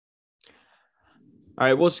All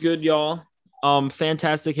right, what's good, y'all?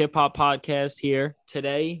 Fantastic hip hop podcast here.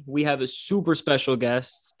 Today we have a super special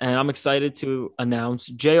guest, and I'm excited to announce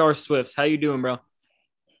J.R. Swifts. How you doing, bro?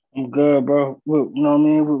 I'm good, bro. You know what I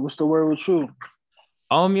mean? What's the word with you?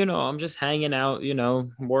 I'm just hanging out,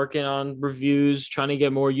 working on reviews, trying to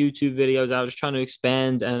get more YouTube videos out, just trying to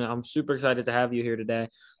expand, and I'm super excited to have you here today.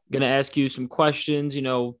 Gonna ask you some questions,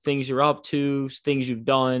 things you're up to, things you've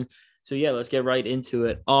done. So yeah, let's get right into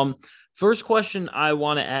it. First question I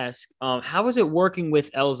want to ask, how is it working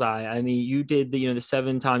with Elzai? I mean, you did the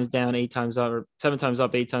seven times down, eight times up, or seven times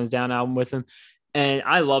up, eight times down album with him, and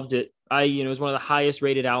I loved it. It was one of the highest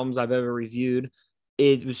rated albums I've ever reviewed.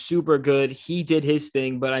 It was super good. He did his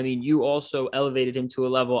thing, but I mean, you also elevated him to a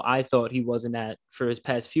level I thought he wasn't at for his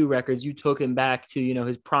past few records. You took him back to,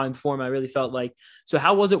 his prime form. I really felt like. So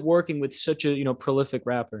how was it working with such a, prolific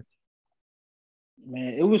rapper?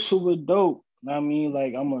 Man, it was super dope. I mean,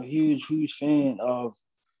 like I'm a huge fan of,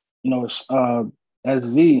 you know, uh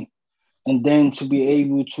SV. And then to be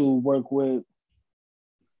able to work with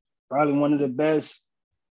probably one of the best,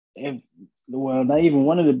 if well, not even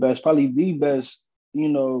one of the best, probably the best,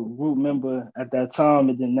 group member at that time,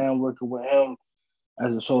 and then now working with him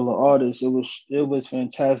as a solo artist, it was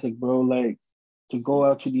fantastic, bro. Like to go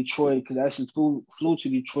out to Detroit because I actually flew to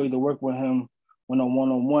Detroit to work with him when on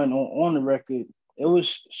one on the record. It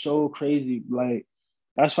was so crazy. Like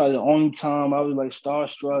that's probably the only time I was like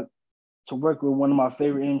starstruck to work with one of my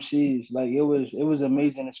favorite MCs. Like it was an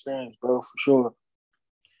amazing experience, bro, for sure.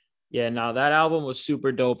 Yeah, no, that album was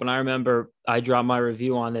super dope. And I remember I dropped my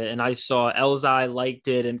review on it and I saw Elzai liked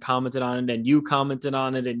it and commented on it, and you commented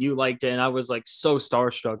on it and you liked it. And I was like so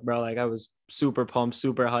starstruck, bro. Like I was super pumped,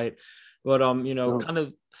 super hyped. But So, kind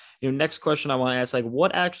of next question I want to ask, like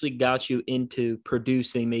what actually got you into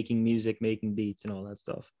producing, making music, making beats and all that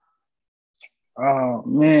stuff? oh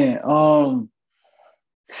man,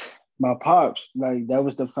 my pops, like that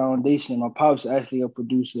was the foundation. My pops actually a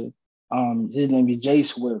producer. His name is Jay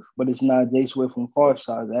Swift, but it's not Jay Swift from Far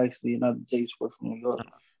Side. It's actually another Jay Swift from New York.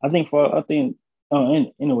 I think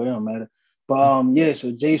anyway, it don't matter. But yeah,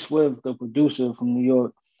 so Jay Swift, the producer from New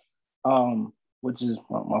York, which is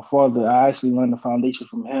my father. I actually learned the foundation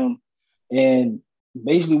from him, and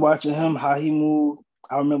basically watching him how he moved.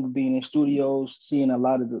 I remember being in studios, seeing a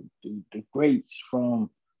lot of the greats from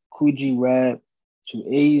Coogee Rap to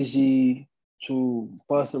AZ to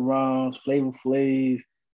Busta Rhymes, Flavor Flav,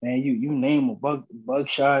 man, you name them,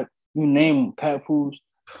 Bugshot, you name them, Papoose.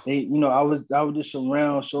 They, I was just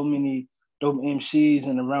around so many dope MCs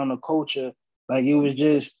and around the culture. Like it was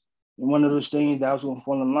just one of those things that I was gonna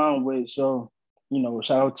fall in line with. So,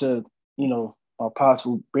 shout out to, my pops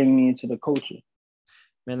for bringing me into the culture.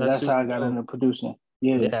 Man, So that's that's how super I got dope. into producing.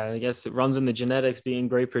 Yeah. Yeah, I guess it runs in the genetics being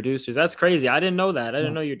great producers. That's crazy. I didn't know that. I didn't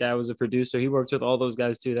Mm-hmm. know your dad was a producer. He worked with all those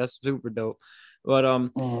guys too. That's super dope. But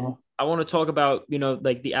Mm-hmm. I want to talk about,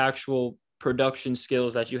 like the actual production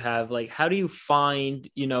skills that you have. Like how do you find,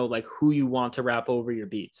 like who you want to rap over your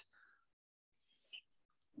beats?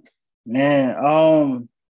 Man,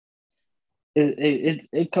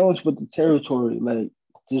 it comes with the territory, like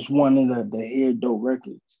just wanting to hear dope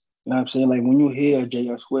records. You know what I'm saying? Like when you hear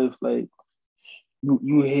J.R. Swift, like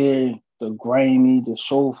you hear the grimy, the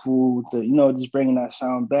soulful, just bringing that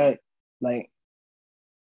sound back. Like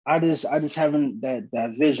I just having that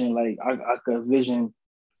vision. Like I could vision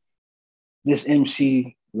this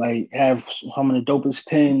MC like have some of the dopest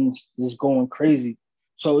pins, just going crazy.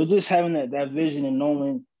 So it's just having that vision and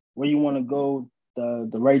knowing where you want to go, the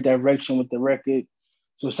right direction with the record.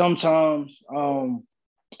 So sometimes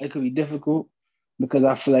it could be difficult because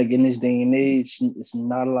I feel like in this day and age, it's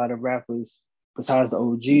not a lot of rappers besides the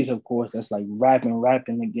OGs, of course, that's like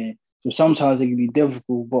rapping again. So sometimes it can be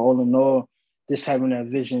difficult, but all in all, just having that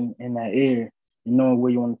vision in that ear and knowing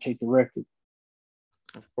where you want to take the record.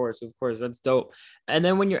 Of course, that's dope. And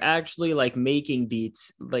then when you're actually like making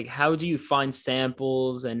beats, like how do you find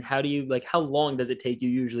samples and how do you like how long does it take you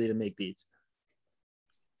usually to make beats?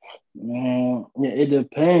 Man, yeah, it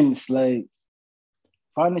depends. Like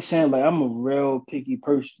finding saying like I'm a real picky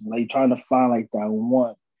person, like trying to find like that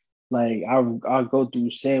one. Like I'll go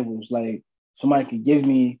through samples. Like somebody could give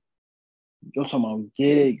me, you're talking about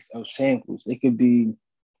gigs of samples. It could be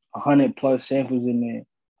 100 plus samples in there,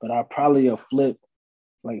 but I probably will flip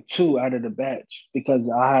like two out of the batch because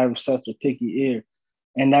I have such a picky ear.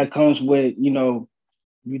 And that comes with, you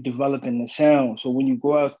developing the sound. So when you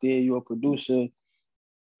go out there, you're a producer,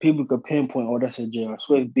 people could pinpoint, oh, that's a J.R.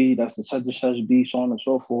 Swift beat, that's a such and such beat, so on and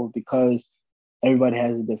so forth, because everybody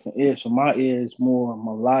has a different ear. So my ear is more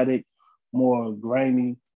melodic, more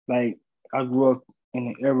grimy. Like I grew up in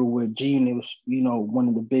an era where G Unit was, one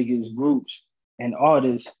of the biggest groups. and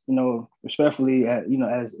artists, respectfully, as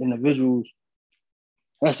individuals,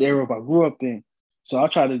 that's the era I grew up in. So I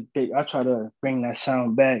try to bring that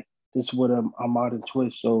sound back. This with a modern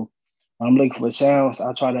twist. So when I'm looking for sounds,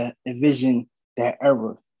 I try to envision that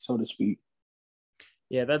era, so to speak.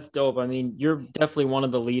 Yeah, that's dope. I mean, you're definitely one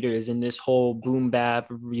of the leaders in this whole boom bap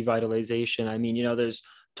revitalization. I mean, there's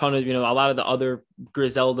a ton of, a lot of the other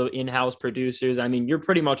Griselda in-house producers. I mean, you're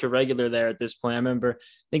pretty much a regular there at this point. I remember,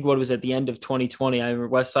 I think what was at the end of 2020, I remember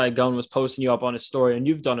Westside Gunn was posting you up on a story, and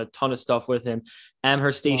you've done a ton of stuff with him.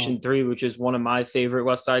 Amherst Station 3, which is one of my favorite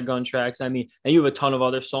Westside Gunn tracks. I mean, and you have a ton of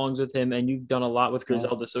other songs with him, and you've done a lot with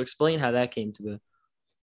Griselda. So explain how that came to be.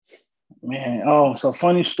 Man, so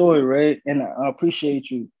funny story, right? And I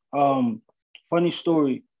appreciate you. Funny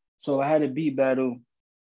story. So I had a beat battle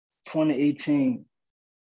 2018.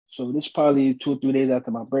 So this probably 2 or 3 days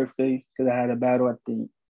after my birthday, because I had a battle, I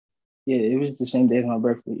think. Yeah, it was the same day as my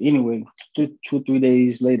birthday. Anyway, 2 3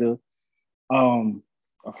 days later, a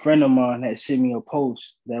friend of mine had sent me a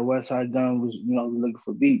post that Westside Gunn was, looking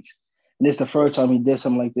for beats. And this is the first time he did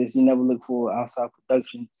something like this. He never looked for outside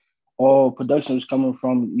production. All production was coming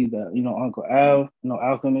from either, Uncle Al,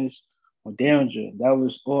 Alchemist, or Derringer. That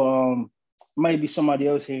was, or might be somebody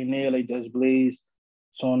else here and there, like Just Blaze,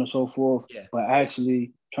 so on and so forth. Yeah. But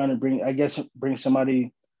actually trying to bring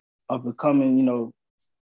somebody up and coming, to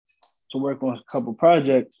work on a couple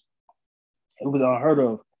projects, it was unheard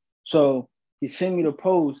of. So he sent me the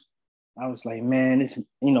post. I was like, man, it's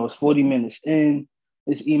 40 minutes in.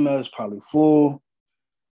 This email is probably full.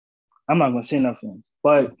 I'm not gonna say nothing.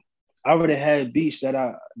 But I already had beats that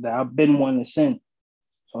I've been wanting to send.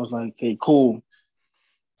 So I was like, okay, cool.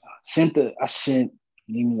 I sent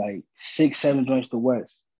maybe like 6, 7 joints to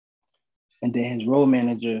West. And then his road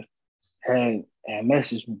manager had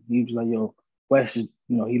messaged me. He was like, yo, West is,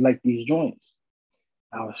 he liked these joints.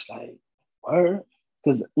 I was like, word?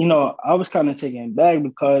 Because, I was kind of taken back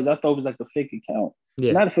because I thought it was like a fake account.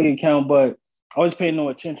 Yeah. Not a fake account, but I was paying no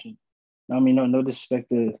attention. I mean, no disrespect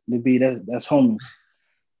to the B, that's homie.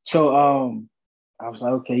 So I was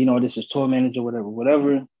like, okay, this is tour manager,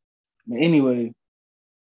 whatever. But anyway,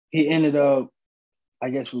 he ended up, I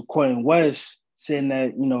guess, recording West, saying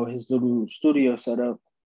that, his little studio set up.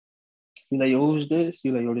 He's like, yo, who's this?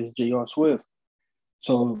 He's like, yo, this is J.R. Swift.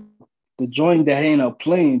 So the joint that ended up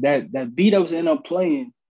playing, that beat that was ended up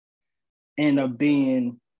playing, ended up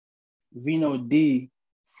being Vino D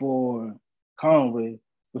for Conway,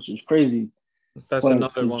 which was crazy. That's but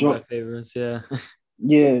another one of my favorites, yeah.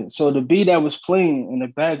 Yeah, so the beat that was playing in the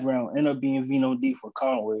background ended up being Vino D for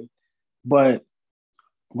Conway. But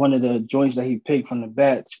one of the joints that he picked from the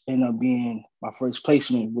batch ended up being my first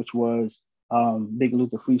placement, which was Big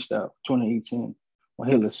Luther Freestyle 2018 on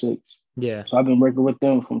Hitler 6. Yeah. So I've been working with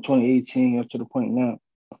them from 2018 up to the point now.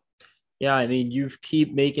 Yeah, I mean, you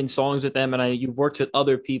keep making songs with them, and you've worked with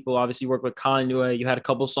other people. Obviously, you worked with Conway. You had a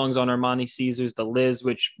couple songs on Armani Caesar's The Liz,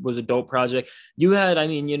 which was a dope project. You had, I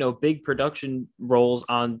mean, big production roles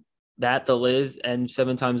on that, The Liz, and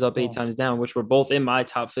 7 Times Up, 8 Times Down, which were both in my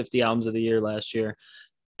top 50 albums of the year last year.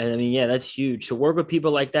 And I mean, yeah, that's huge. To work with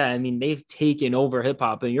people like that, I mean, they've taken over hip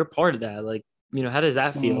hop, and you're part of that. Like, how does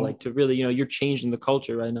that feel? Like to really, you're changing the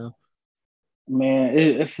culture right now. Man,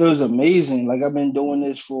 it feels amazing. Like I've been doing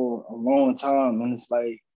this for a long time, and it's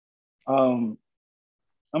like, I'm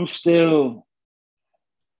still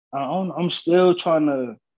trying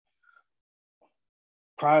to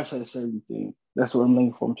process everything. That's what I'm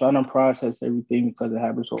looking for. I'm trying to process everything because it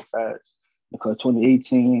happened so fast. Because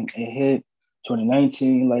 2018 it hit,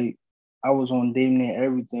 2019, like I was on damn near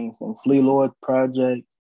everything from Flea Lord project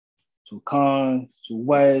to Con to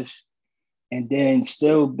West, and then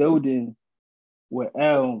still building with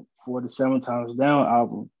L for the 7 Times Down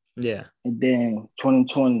album. Yeah. And then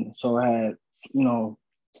 2020. So I had,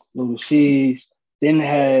 Little C's, then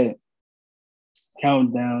had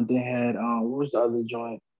Countdown, then had what was the other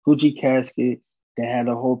joint? Gucci Casket, then had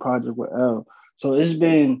a whole project with L. So it's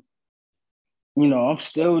been, I'm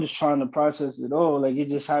still just trying to process it all. Like it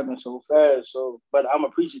just happened so fast. So, but I'm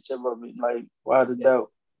appreciative of it, like without a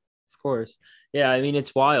doubt. Of course. Yeah, I mean,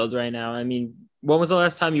 it's wild right now. I mean, when was the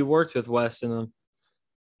last time you worked with West and them?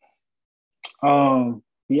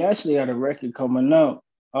 We actually got a record coming out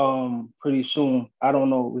pretty soon. I don't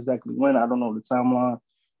know exactly when, I don't know the timeline,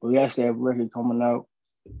 but we actually have a record coming out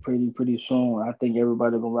pretty soon. I think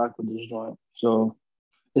everybody gonna rock with this joint. So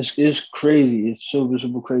it's crazy. It's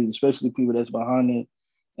super crazy, especially people that's behind it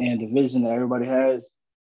and the vision that everybody has.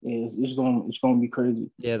 it's gonna be crazy.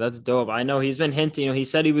 Yeah, that's dope. I know he's been hinting, he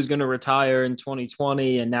said he was going to retire in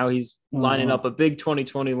 2020 and now he's lining Mm-hmm. up a big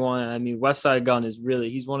 2021. I mean, Westside Gunn is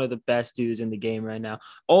he's one of the best dudes in the game right now.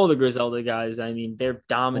 All the Griselda guys, I mean, they're Mm-hmm.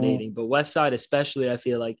 dominating, but Westside especially, I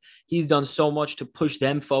feel like he's done so much to push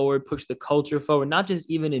them forward, push the culture forward, not just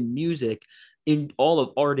even in music, in all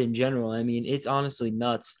of art in general. I mean, it's honestly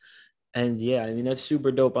nuts. And yeah, I mean, that's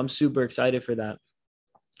super dope. I'm super excited for that.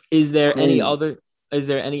 Is there any Crazy. other is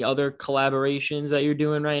there any other collaborations that you're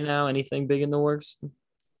doing right now? Anything big in the works?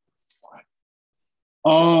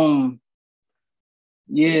 Um,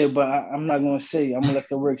 yeah, but I'm not gonna say. I'm gonna let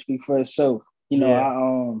the work speak for itself.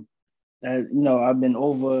 Yeah. I've been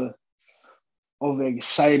over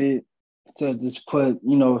excited to just put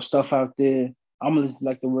stuff out there. I'm gonna just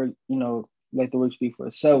let the work let the work speak for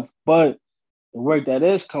itself. But the work that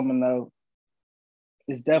is coming out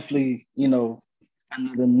is definitely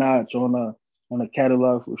another notch on a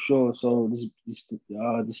catalog for sure. So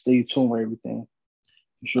just stay tuned with everything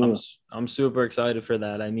for I'm sure. I'm super excited for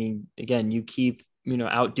that. I mean, again, you keep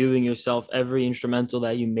outdoing yourself. Every instrumental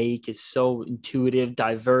that you make is so intuitive,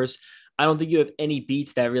 diverse. I don't think you have any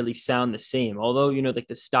beats that really sound the same. Although like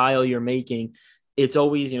the style you're making, it's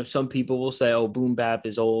always some people will say, "Oh, boom bap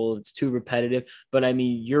is old, it's too repetitive." But I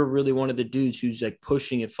mean, you're really one of the dudes who's like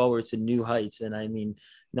pushing it forward to new heights. And I mean,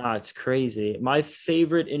 nah, it's crazy. My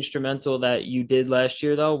favorite instrumental that you did last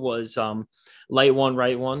year though was "Light One,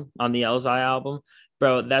 Right One" on the Elzai album.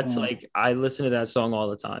 Bro, that's Mm, like I listen to that song all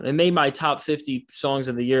the time. It made my top 50 songs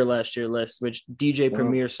of the year last year list, which DJ yeah,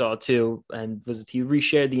 Premier saw too, and he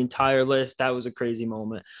reshared the entire list. That was a crazy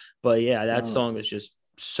moment. But yeah, that yeah. song is just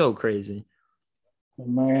so crazy.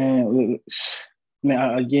 Man,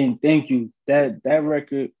 man, again, thank you. That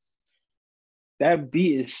record, that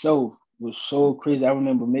beat itself was so crazy. I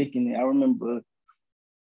remember making it. I remember,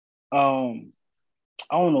 um,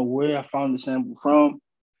 I don't know where I found the sample from,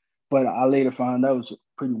 but I later found out it was a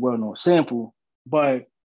pretty well known sample. But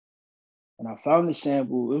when I found the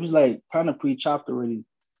sample, it was like kind of pre chopped already.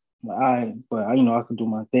 Like, but I could do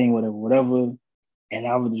my thing, whatever, whatever. And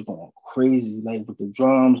I was just going crazy, like with the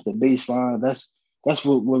drums, the bass line. That's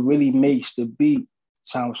what really makes the beat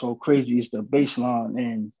sound so crazy is the bass line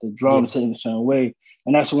and the Yeah. drums hitting a certain way.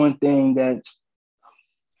 And that's one thing that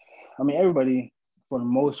everybody for the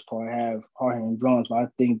most part have hard hitting drums, but I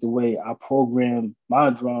think the way I program my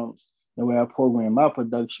drums, the way I program my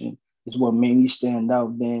production is what made me stand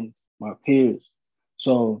out than my peers.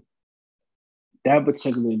 So that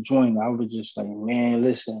particular joint, I was just like, man,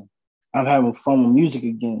 listen, I'm having fun with music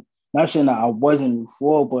again. Not saying that I wasn't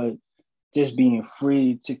before, but just being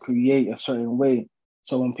free to create a certain way.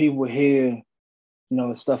 So when people hear,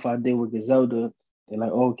 stuff I did with Griselda, they're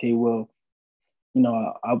like, okay, well,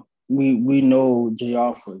 we know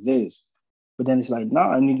JR for this. But then it's like,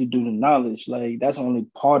 nah, I need to do the knowledge. Like that's only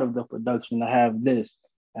part of the production. I have this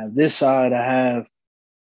side, I have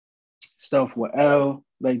stuff with L.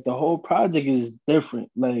 Like the whole project is different.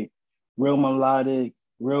 Like real melodic,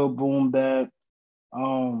 real boom bap,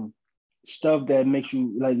 um, stuff that makes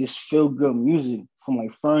you like it's feel good music from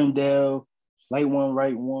like Ferndale, Light One,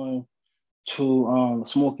 Right One to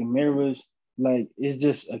Smoke and Mirrors. Like it's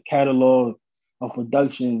just a catalog of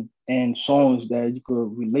production and songs that you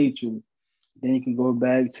could relate to. Then you can go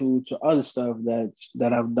back to other stuff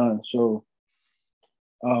that I've done. So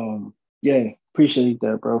yeah, appreciate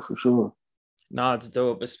that, bro, for sure. No, it's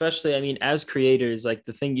dope. Especially, I mean, as creators, like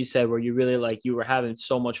the thing you said where you really like you were having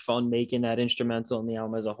so much fun making that instrumental and the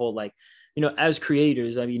album as a whole. Like, as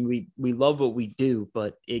creators, I mean, we love what we do,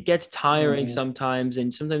 but it gets tiring Mm-hmm. sometimes.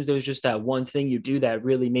 And sometimes there's just that one thing you do that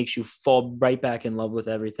really makes you fall right back in love with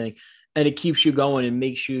everything. And it keeps you going and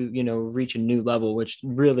makes you, reach a new level, which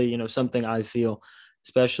really, something I feel,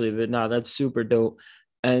 especially. But no, that's super dope.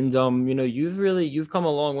 And you've come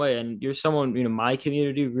a long way, and you're someone my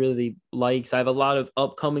community really likes. I have a lot of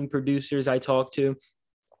upcoming producers I talk to,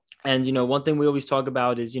 and one thing we always talk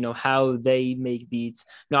about is how they make beats.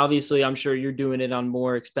 Now obviously I'm sure you're doing it on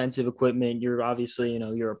more expensive equipment. You're obviously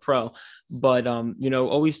you're a pro, but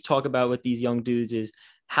always talk about with these young dudes is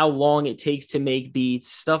how long it takes to make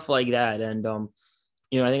beats, stuff like that. And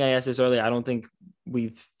I think I asked this earlier. I don't think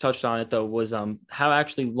we've touched on it though. Was how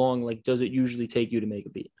actually long like does it usually take you to make a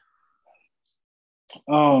beat?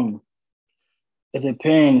 Um, it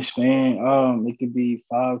depends, man. It could be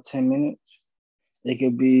 5, 10 minutes. It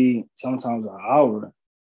could be sometimes an hour,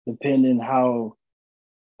 depending how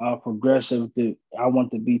progressive I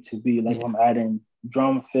want the beat to be. Like Yeah. I'm adding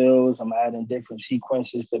drum fills, I'm adding different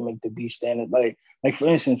sequences to make the beat stand. Like for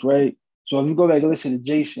instance, right? So if you go back and listen to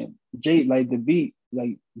Jason, like the beat,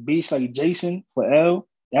 like beats like Jason for L,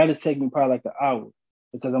 that'll take me probably like an hour.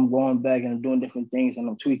 because I'm going back and I'm doing different things and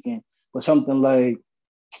I'm tweaking. But something like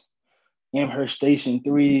Amherst Station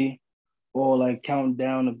 3 or like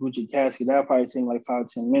Countdown to Gucci Casket, that'll probably take like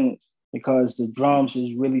 5-10 minutes because the drums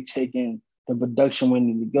is really taking the production where it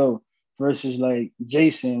need to go. Versus like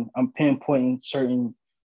Jason, I'm pinpointing certain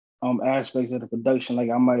aspects of the production.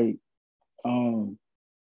 Like I might um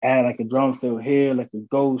add like a drum fill here, like a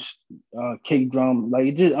ghost kick drum.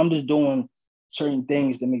 Like I'm just doing certain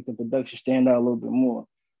things to make the production stand out a little bit more.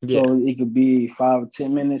 Yeah. So it could be 5 or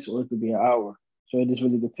 10 minutes, or it could be an hour. So it just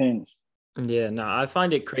really depends. Yeah, no, I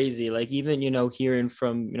find it crazy. Like even, hearing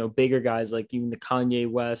from, bigger guys like even the Kanye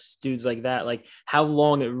West, dudes like that, like how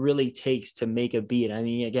long it really takes to make a beat. I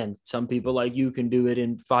mean, again, some people like you can do it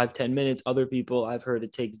in 5-10 minutes. Other people I've heard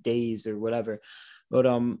it takes days or whatever. But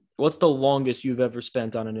what's the longest you've ever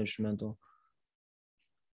spent on an instrumental?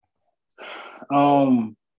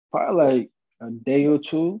 Probably like a day or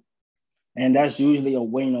two, and that's usually a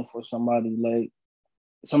winner for somebody. Like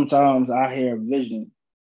sometimes I hear a vision,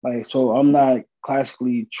 like so I'm not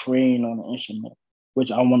classically trained on an instrument,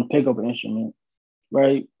 which I want to pick up an instrument,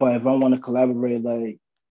 right? But if I want to collaborate, like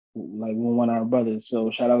with one of our brothers, so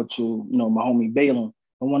shout out to my homie Balaam.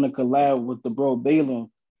 I want to collab with the bro Balaam.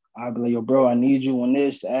 I'd be like, yo, bro, I need you on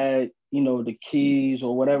this to add, the keys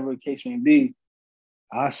or whatever the case may be.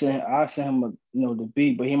 I send him the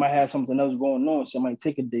beat, but he might have something else going on, so it might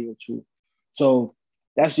take a day or two. So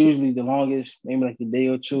that's usually the longest, maybe like a day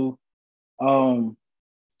or two. Um,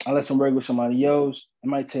 Unless I'm working with somebody else, it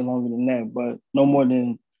might take longer than that, but no more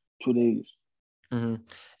than 2 days. Hmm.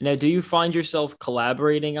 Now, do you find yourself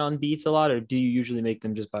collaborating on beats a lot, or do you usually make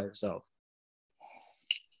them just by yourself?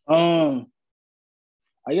 Um,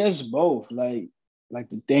 I guess both. Like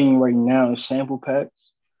the thing right now is sample packs.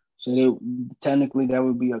 So technically that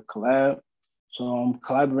would be a collab. So I'm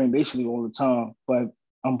collaborating basically all the time, but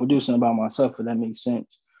I'm producing it by myself if that makes sense.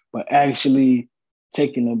 But actually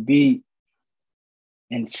taking a beat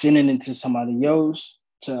and sending it to somebody else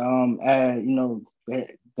to add,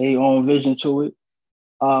 their own vision to it.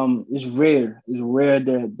 It's rare. It's rare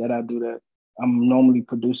that I do that. I'm normally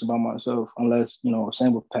producing by myself, unless a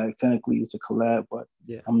sample pack technically is a collab, but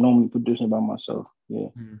Yeah. I'm normally producing by myself. Yeah.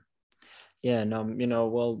 Mhm. Yeah, no,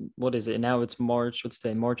 well, what is it? Now it's March, what's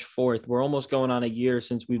today? March 4th. We're almost going on a year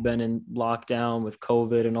since we've been in lockdown with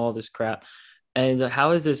COVID and all this crap. And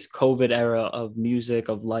how has this COVID era of music,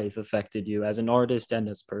 of life affected you as an artist and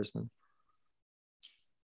as a person?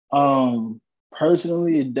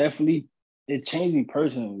 Personally, it changed me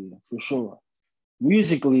personally for sure.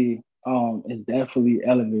 Musically, it definitely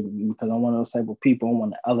elevated me because I'm one of those type of people. I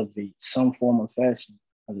want to elevate some form of fashion,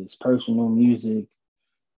 whether it's personal music,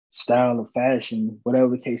 style of fashion, whatever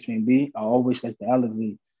the case may be. I always like to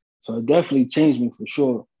elevate. So it definitely changed me for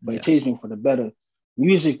sure, but it Yeah. changed me for the better.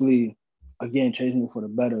 Musically, again, changed me for the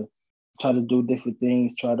better. Try to do different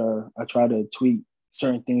things. I try to tweak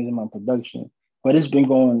certain things in my production. But it's been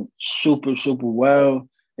going super, super well,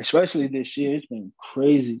 especially this year. It's been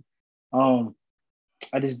crazy. Um,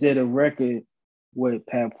 I just did a record with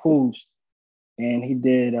Papoose, and he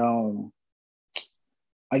did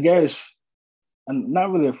I guess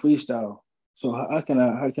not really a freestyle. So how can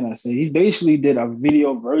I say? He basically did a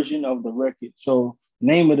video version of the record. So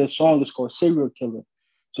name of the song is called Serial Killer.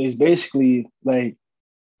 So he's basically like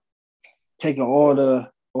taking all the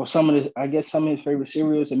or some of the I guess some of his favorite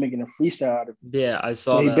cereals and making a freestyle out of it. Yeah, I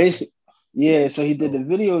So saw he that. basically yeah, so he did the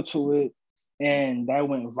video to it and that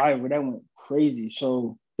went viral. That went crazy.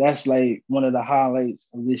 So that's like one of the highlights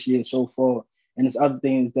of this year so far. And there's other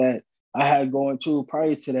things that I had going too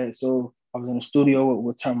prior to that. So I was in the studio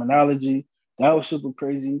with Terminology. That was super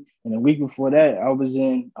crazy. And a week before that, I was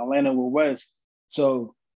in Atlanta with West.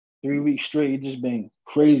 So 3 weeks straight, it just been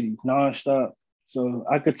crazy, nonstop. So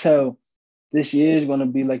I could tell this year is going to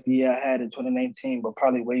be like the year I had in 2019, but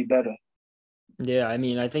probably way better. Yeah, I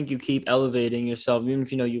mean, I think you keep elevating yourself. Even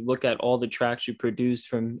if, you look at all the tracks you produced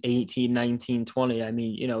from 18, 19, 20. I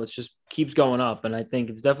mean, it's just keeps going up. And I think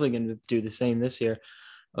it's definitely going to do the same this year.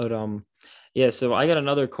 But yeah, so I got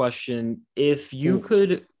another question. If you Mm,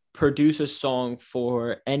 could produce a song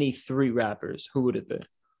for any three rappers, who would it be?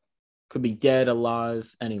 Could be dead,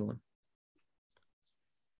 alive, anyone.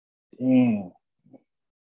 damn.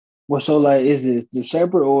 Well, so like, is it the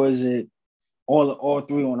separate or is it all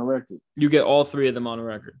three on the record? You get all three of them on a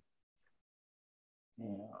record.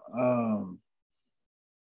 Yeah.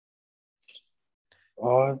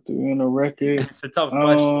 All three on the record. It's a tough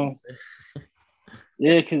question. Um,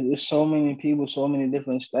 yeah, because there's so many people, so many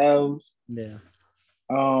different styles. Yeah.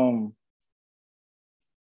 Um,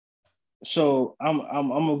 so I'm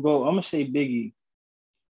gonna go. I'm gonna say Biggie,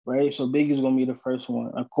 right? So Biggie's gonna be the first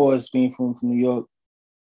one. Of course, being from New York.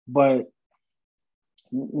 But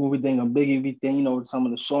when we think of Biggie, we think, some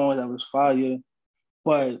of the songs that was fire.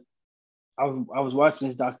 But I was watching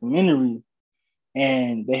this documentary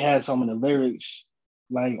and they had some of the lyrics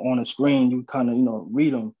like on the screen. You kind of,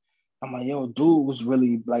 read them. I'm like, yo, dude was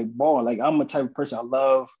really like ball. Like I'm a type of person, I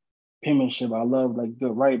love penmanship. I love like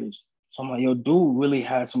good writers. So I'm like, yo, dude really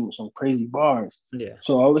had some crazy bars. Yeah.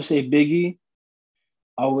 So I would say Biggie,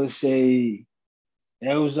 I would say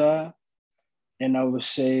Elza, and I would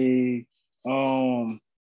say the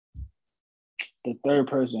third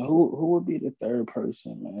person. Who would be the third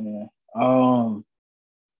person, man?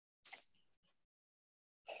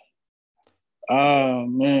 Oh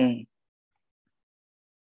man.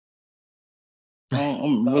 It's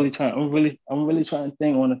I'm really tough. trying. I'm really trying to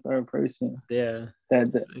think on the third person. Yeah.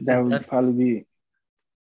 It's That a would probably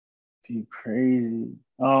be crazy.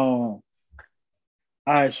 All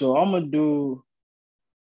right, so I'm gonna do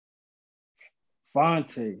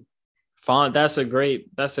Fonte. Font. That's a great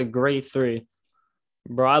three.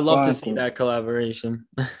 Bro, I love to see Fonte. that collaboration.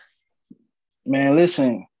 Man,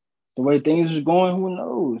 listen, the way things is going, who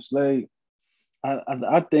knows? Like,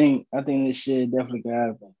 I think this shit definitely could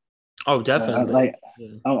happen. Oh, I, definitely. like,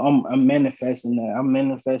 Yeah. I'm manifesting that. I'm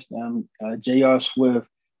manifesting J.R. Swift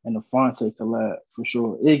and the Fonte collab for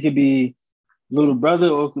sure. It could be Little Brother,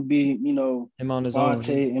 or it could be, Him on his own. Fonte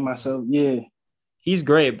and myself. Yeah. He's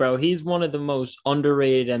great, bro. He's one of the most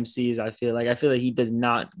underrated MCs. I feel like he does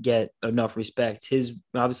not get enough respect. His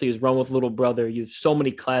run with Little Brother. You have so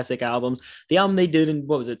many classic albums. The album they did in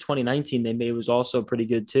what was it 2019 they made was also pretty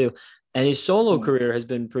good too. And his solo Mm. career has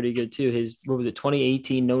been pretty good too. His what was it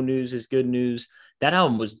 2018 No News is Good News. That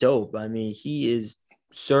album was dope. I mean, he is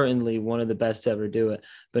certainly one of the best to ever do it.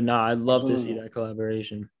 But nah, I'd love to see Absolutely. that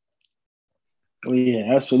collaboration. Oh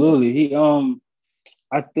yeah, absolutely.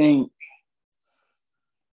 I think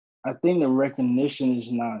I think the recognition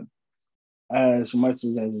is not as much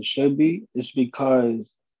as it should be. It's because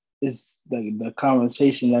it's the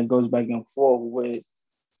conversation that goes back and forth with,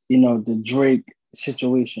 the Drake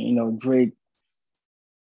situation. Drake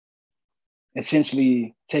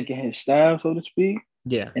essentially taking his style, so to speak,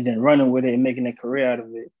 Yeah. and then running with it and making a career out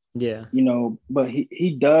of it. Yeah. But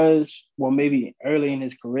he does, well, maybe early in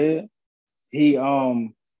his career, he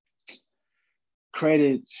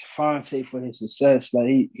credits Fonte for his success.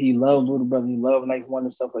 Like he loved Little Brother, he loved Night One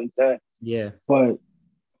and stuff like that. Yeah. But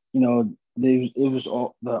it was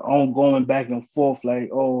all the ongoing back and forth. Like,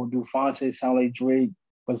 oh, do Fonte sound like Drake?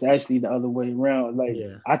 But it's actually the other way around. Like,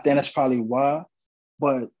 Yeah. I think that's probably why.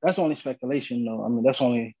 But that's only speculation, though. I mean, that's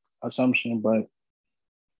only assumption. But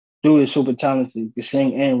dude is super talented. He can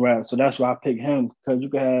sing and rap, so that's why I picked him because you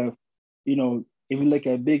could have, if you look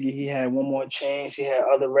at Biggie, he had One More Chance, he had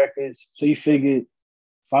other records, so you figured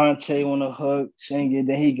Fonte on the hook, singing,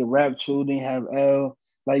 then he could rap too. Then you have L.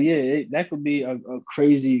 Like, yeah, that could be a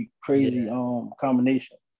crazy, crazy Yeah.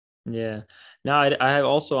 combination. Yeah. Now, I have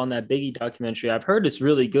also on that Biggie documentary, I've heard it's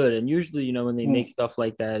really good. And usually, when they Mm, make stuff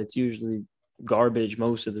like that, it's usually garbage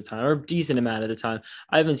most of the time or a decent amount of the time.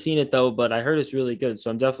 I haven't seen it though, but I heard it's really good.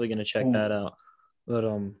 So I'm definitely going to check mm. that out. But,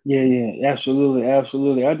 Yeah, yeah, absolutely,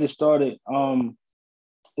 absolutely. I just started.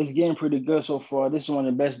 It's getting pretty good so far. This is one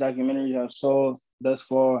of the best documentaries I've saw thus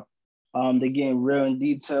far. They're getting real in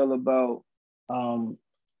detail about um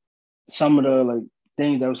some of the like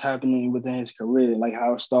things that was happening within his career, like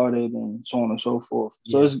how it started and so on and so forth.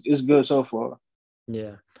 So yeah. it's good so far.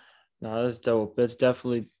 Yeah. No, that's dope. That's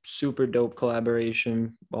definitely super dope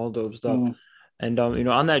collaboration, all dope stuff. Mm, And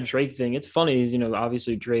on that Drake thing, it's funny,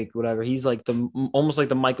 obviously Drake, whatever, he's like almost like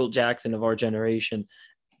the Michael Jackson of our generation.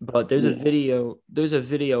 But yeah. there's a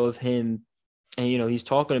video of him, and he's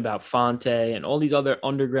talking about Fonte and all these other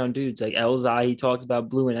underground dudes like Elzai. He talked about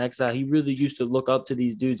Blue and Exile. He really used to look up to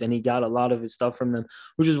these dudes, and he got a lot of his stuff from them,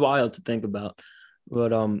 which is wild to think about.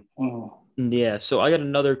 But Mm, yeah. So I got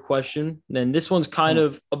another question, and this one's kind mm,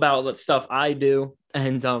 of about the stuff I do,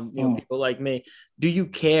 and mm. people like me. Do you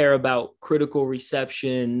care about critical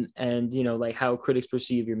reception and like how critics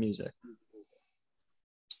perceive your music?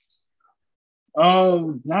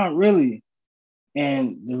 Not really.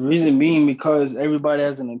 And the reason being because everybody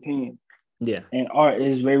has an opinion Yeah. and art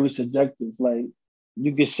is very subjective. Like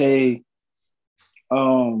you could say,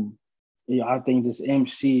 I think this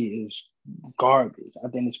MC is garbage. I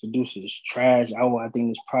think this producer is trash. I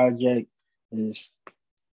think this project is,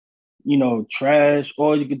 trash.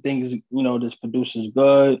 Or you could think is, this producer is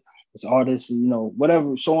good. This artist,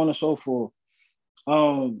 whatever, so on and so forth.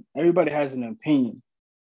 Everybody has an opinion.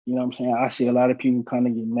 You know what I'm saying? I see a lot of people kind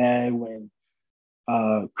of get mad when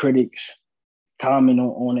critics comment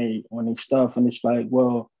on a stuff, and it's like,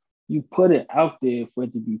 well, you put it out there for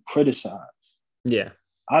it to be criticized. Yeah.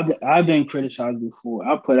 I've been criticized before.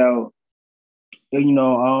 I put out, let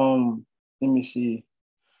me see,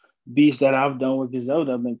 beats that I've done with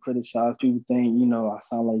Griselda. I've been criticized. People think, I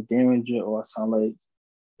sound like Derringer or I sound like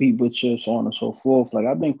Beat Butcher, so on and so forth. Like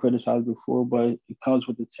I've been criticized before, but it comes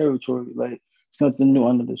with the territory. Like it's nothing new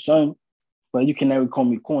under the sun. But you can never call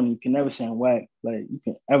me corny. You can never say I'm whack. Like you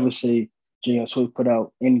can ever say J.R. Swift put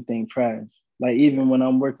out anything trash. Like even when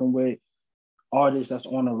I'm working with artists that's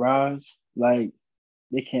on the rise, like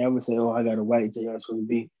they can't ever say, "Oh, I got a white J.R. Swift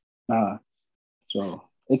beat." Nah. So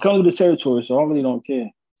it comes with the territory. So I really don't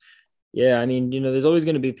care. Yeah, I mean, there's always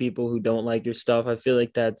going to be people who don't like your stuff. I feel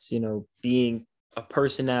like that's, being a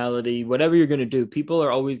personality, whatever you're going to do, people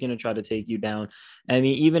are always going to try to take you down. I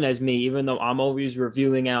mean, even as me, even though I'm always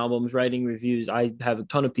reviewing albums, writing reviews, I have a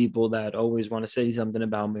ton of people that always want to say something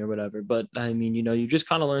about me or whatever. But I mean, you just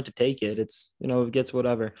kind of learn to take it. It's, it gets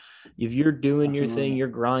whatever. If you're doing your thing, you're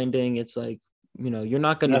grinding, it's like, you're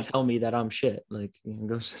not going to tell me that I'm shit. Like,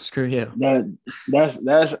 go screw you.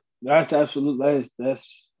 That's absolutely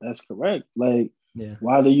that's correct. Like, Yeah.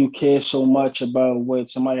 why do you care so much about what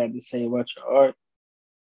somebody had to say about your art?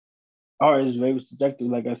 Art is very subjective.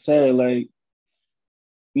 Like I said, like,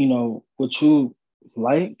 what you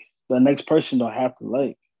like, the next person don't have to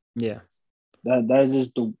like. Yeah. That's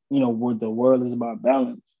just what the world is about,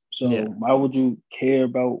 balance. So Yeah. why would you care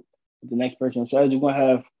about what the next person says? You're gonna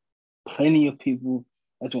have plenty of people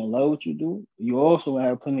that's gonna love what you do. You also gonna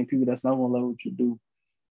have plenty of people that's not gonna love what you do.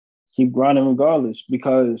 Keep grinding regardless,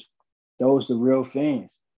 because those are the real fans.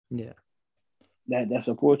 Yeah. That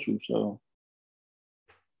support you. So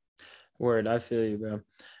Word, I feel you, bro.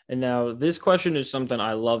 And now this question is something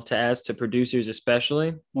I love to ask to producers,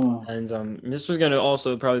 especially. And this was gonna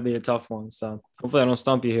also probably be a tough one. So hopefully I don't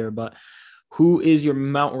stump you here. But who is your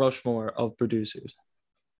Mount Rushmore of producers?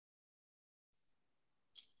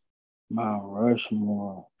 Mount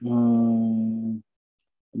Rushmore.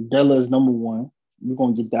 Della is number one. We're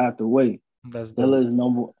gonna get that out the way. That's dope. Della is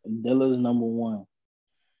number one.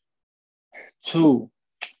 Two,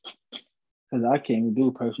 because I can't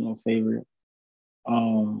do personal favorite.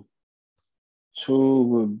 Two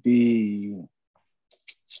would be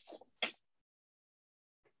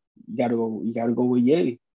you gotta go with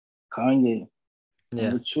Ye, Kanye. Yeah.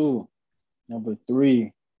 Number two. Number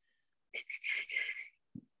three.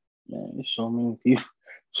 Man, there's so many people.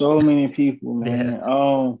 So many people, man.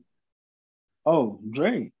 Yeah.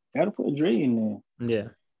 Dre. Gotta put Dre in there. Yeah.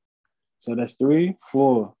 So that's three.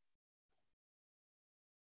 Four.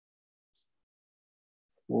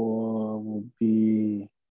 Four would be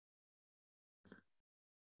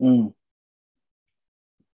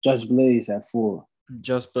Just Blaze at four.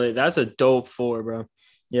 Just Blaze. That's a dope four, bro.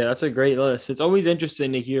 Yeah, that's a great list. It's always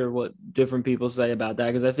interesting to hear what different people say about that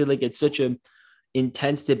because I feel like it's such a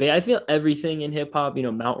intense debate. I feel everything in hip hop,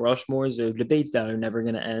 Mount Rushmore's are debates that are never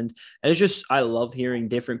going to end. And it's just, I love hearing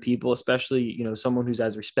different people, especially, someone who's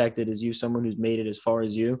as respected as you, someone who's made it as far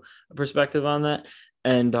as you, a perspective on that.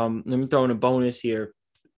 And let me throw in a bonus here.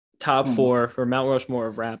 Top four for Mount Rushmore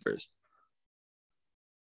of rappers.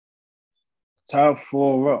 Top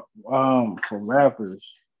four for rappers.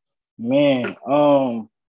 Man,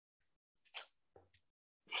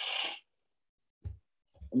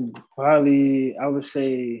 probably I would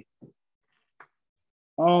say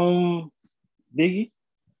Biggie.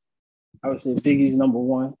 I would say Biggie's number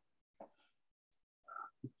one.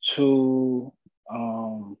 Two,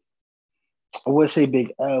 I would say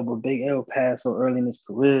Big L, but Big L passed so early in his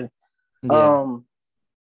career. Yeah.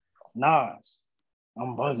 Nas.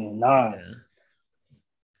 I'm bugging Nas. Yeah.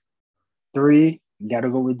 Three, gotta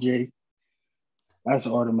go with Jay. That's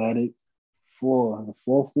automatic. Four, the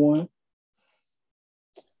fourth one.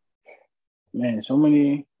 Man, so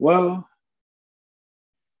many. Well,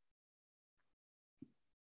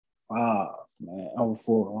 man. I'm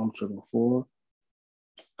four. I'm triple four.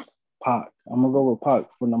 Pac. I'm gonna go with Pac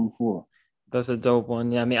for number four. That's a dope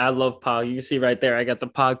one. Yeah, I mean, I love Pac. You can see right there, I got the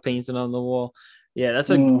Pac painting on the wall. Yeah, that's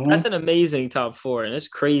an amazing top four, and it's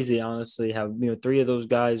crazy, honestly, how three of those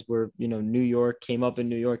guys were New York, came up in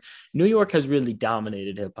New York. New York has really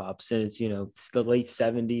dominated hip hop since it's the late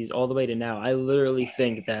 '70s all the way to now. I literally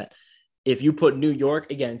think that if you put New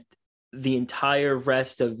York against the entire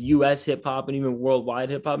rest of U.S. hip hop and even worldwide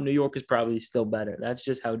hip hop, New York is probably still better. That's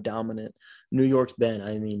just how dominant New York's been.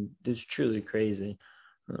 I mean, it's truly crazy.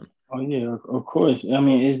 Oh yeah, of course. I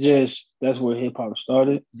mean, it's just that's where hip hop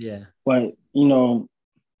started. Yeah. But and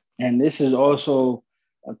this is also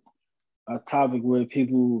a topic where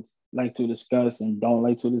people like to discuss and don't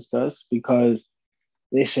like to discuss because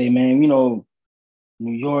they say, man, New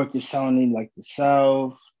York is sounding like the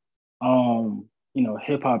South.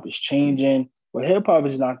 Hip hop is changing. But hip hop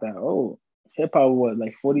is not that old. Hip hop what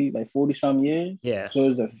like 40 some years. Yes.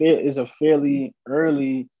 So it's a fairly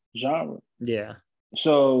early genre. Yeah.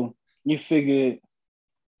 So you figure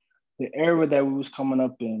the era that we was coming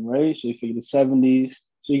up in, right? So you figure the 70s.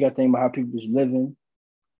 So you got to think about how people was living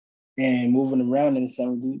and moving around in the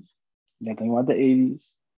 70s. You got to think about the 80s. You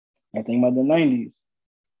got to think about the 90s.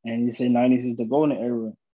 And you say 90s is the golden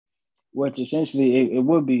era, which essentially it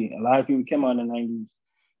would be. A lot of people came out in the 90s,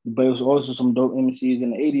 but it was also some dope MCs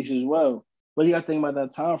in the 80s as well. But you got to think about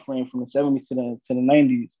that time frame from the 70s to the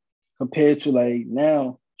 90s compared to like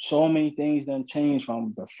now. So many things done changed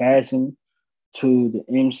from the fashion to the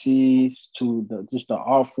MCs to the just the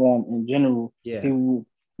art form in general. Yeah. People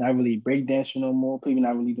not really breakdancing no more. People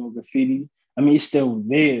not really doing graffiti. I mean, it's still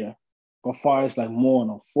there, but far as like more on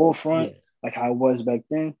the forefront, Yeah. like how it was back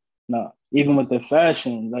then. No, even with the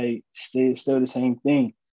fashion, like still the same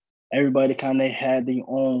thing. Everybody kind of had their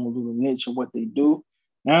own little niche of what they do.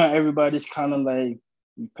 Now everybody's kind of like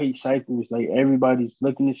repeat cycles. Like everybody's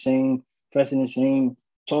looking the same, dressing the same,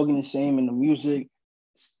 talking the same in the music.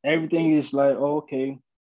 Everything is like, oh, okay,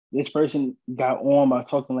 this person got on by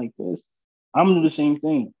talking like this. I'm gonna do the same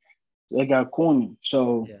thing. They got corny.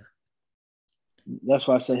 So Yeah. that's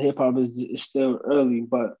why I said hip hop is still early,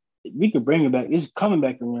 but we could bring it back. It's coming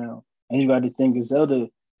back around. And you got to think of Zelda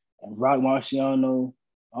and Rock Marciano,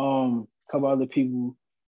 a couple other people,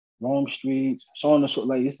 Rome Street, so on and so.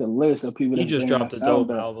 Like it's a list of people He that's just bringing dropped that a sound dope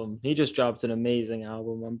back. album. He just dropped an amazing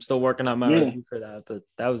album. I'm still working on my Yeah, review for that, but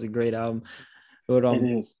that was a great album. But it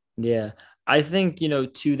is. yeah. I think,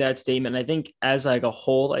 to that statement, I think as like a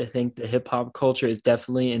whole, I think the hip hop culture is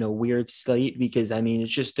definitely in a weird state because I mean,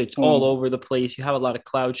 it's all Mm. over the place. You have a lot of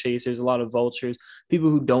cloud chasers, a lot of vultures, people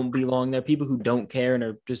who don't belong there, people who don't care and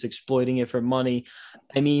are just exploiting it for money.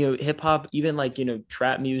 I mean, hip hop, even like,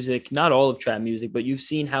 trap music, not all of trap music, but you've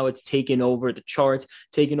seen how it's taken over the charts,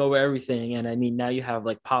 taken over everything. And I mean, now you have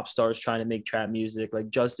like pop stars trying to make trap music, like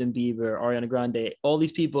Justin Bieber, Ariana Grande. All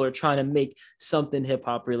these people are trying to make something hip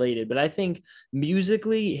hop related. But I think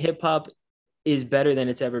musically, hip hop is better than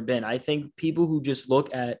it's ever been. I think people who just look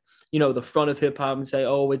at, the front of hip hop and say,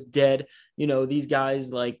 oh, it's dead, these guys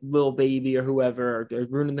like Lil Baby or whoever are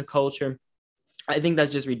ruining the culture. I think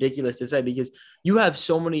that's just ridiculous to say because you have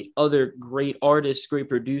so many other great artists, great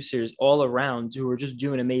producers all around who are just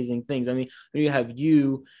doing amazing things. I mean, when you have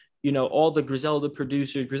all the Griselda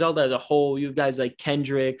producers, Griselda as a whole, you have guys like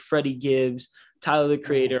Kendrick, Freddie Gibbs, Tyler the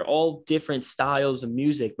Creator, all different styles of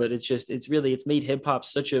music, but it's made hip hop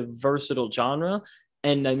such a versatile genre.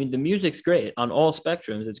 And I mean, the music's great on all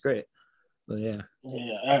spectrums. It's great. But yeah.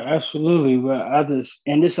 Yeah, absolutely. But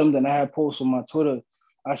and this is something I had posted on my Twitter.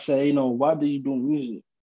 I say, why do you do music?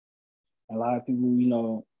 A lot of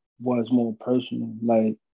people, was more personal.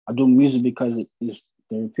 Like I do music because it is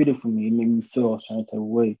therapeutic for me. It made me feel a certain type of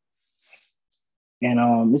way.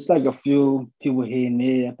 And it's like a few people here and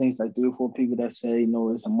there. I think it's like 3 or 4 people that say,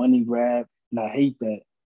 it's a money grab. And I hate that.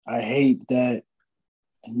 I hate that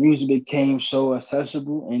music became so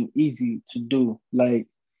accessible and easy to do. Like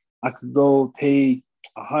I could go pay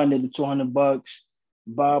 $100 to $200,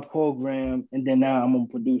 buy a program, and then now I'm a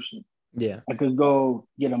producer. Yeah. I could go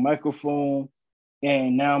get a microphone,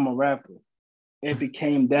 and now I'm a rapper. It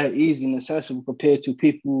became that easy and accessible compared to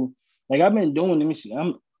people. Like I've been doing. Let me see.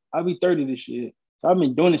 I'll be 30 this year. So I've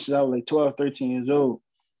been doing this since I was like 12, 13 years old.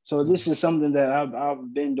 So this is something that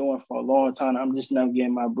I've been doing for a long time. I'm just now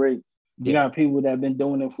getting my break. You Yeah. got people that have been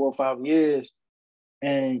doing it 4 or 5 years,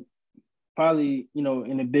 and probably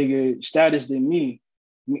in a bigger status than me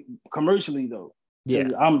commercially though, Yeah.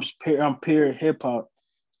 because I'm pure hip hop.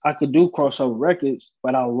 I could do crossover records,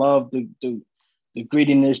 but I love the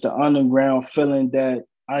grittiness, the underground feeling that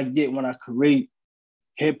I get when I create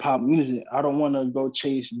hip hop music. I don't want to go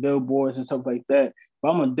chase billboards and stuff like that.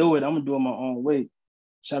 But I'm gonna do it. I'm gonna do it my own way.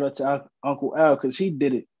 Shout out to Uncle Al because he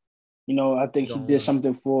did it. I think His he own did way.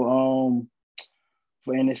 something for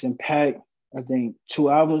Innocent Pack. I think 2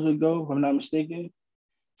 albums ago, if I'm not mistaken.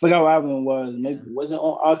 Forgot what album it was. Maybe Yeah. wasn't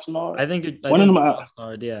on Oxnard. I One of think them. it was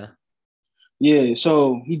Oxnard, yeah. Yeah.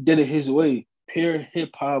 So he did it his way. Pure hip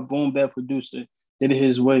hop boom bap producer did it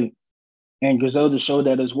his way. And Griselda showed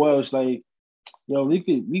that as well. It's like,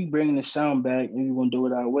 we bringing the sound back and we gonna do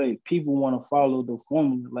it our way. People want to follow the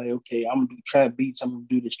formula. Like, okay, I'm gonna do trap beats. I'm gonna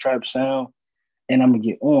do this trap sound, and I'm gonna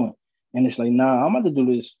get on. And it's like, nah, I'm about to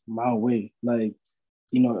do this my way. Like,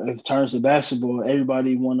 if it turns to basketball,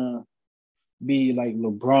 everybody wanna be like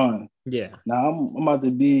LeBron. Yeah. Now I'm about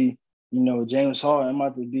to be, James Harden. I'm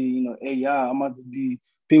about to be, AI. I'm about to be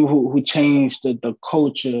people who change the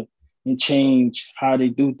culture and change how they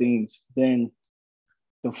do things than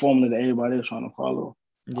the formula that everybody is trying to follow.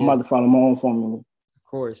 I'm Yeah. about to follow my own formula.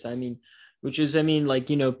 Course. I mean, which is, I mean, like,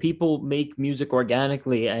 people make music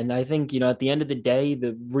organically. And I think, at the end of the day,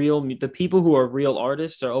 the people who are real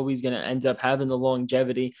artists are always going to end up having the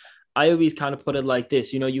longevity. I always kind of put it like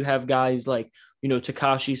this, you have guys like,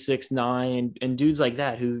 Takashi 6ix9ine and dudes like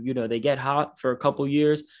that who, they get hot for a couple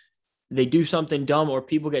years, they do something dumb, or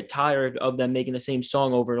people get tired of them making the same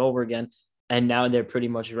song over and over again. And now they're pretty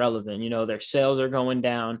much irrelevant. Their sales are going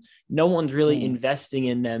down. No one's really Mm, investing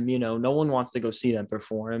in them. No one wants to go see them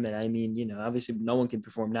perform. And I mean, obviously no one can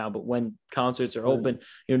perform now, but when concerts are right. open,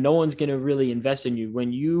 no one's going to really invest in you.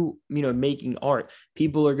 When making art,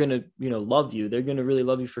 people are going to, love you. They're going to really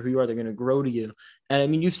love you for who you are. They're going to grow to you. And I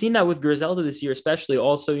mean, you've seen that with Griselda this year, especially.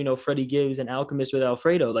 Also, Freddie Gibbs and Alchemist with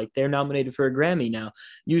Alfredo, like they're nominated for a Grammy now.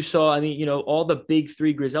 You saw, I mean, all the big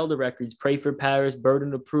three Griselda records, Pray for Paris,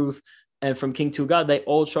 Burden of Proof, and From King to God, they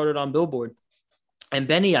all charted on Billboard. And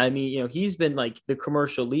Benny, I mean, he's been like the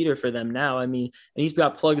commercial leader for them now. I mean, and he's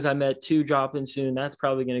got Plugs I Met 2 dropping soon. That's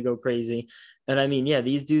probably going to go crazy. And I mean, yeah,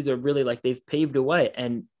 these dudes are really like they've paved a way.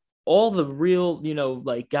 And all the real,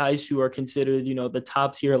 like guys who are considered, the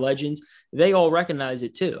top tier legends, they all recognize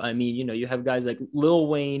it too. I mean, you have guys like Lil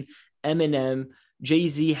Wayne, Eminem,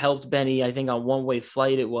 Jay-Z helped Benny, I think on One Way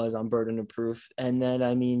Flight it was on Burden of Proof. And then,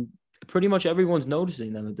 I mean, pretty much everyone's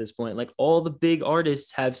noticing them at this point. Like all the big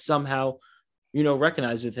artists have somehow,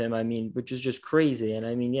 recognized with him. I mean, which is just crazy. And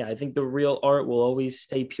I mean, yeah, I think the real art will always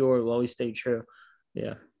stay pure, will always stay true.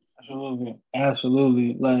 Yeah. Absolutely.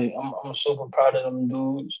 Absolutely. Like I'm super proud of them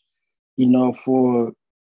dudes, for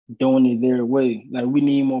doing it their way. Like we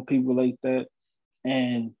need more people like that.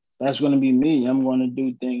 And that's gonna be me. I'm gonna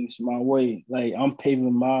do things my way. Like I'm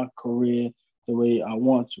paving my career the way I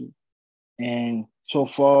want to. And so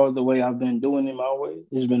far, the way I've been doing it my way,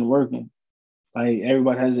 it's been working. Like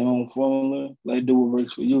everybody has their own formula. Like do what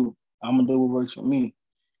works for you. I'm gonna do what works for me.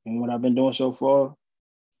 And what I've been doing so far,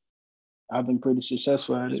 I've been pretty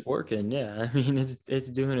successful at It's it. working. Yeah. I mean,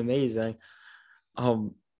 it's doing amazing.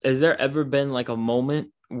 Um, has there ever been like a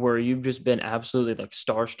moment where you've just been absolutely like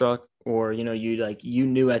starstruck, or you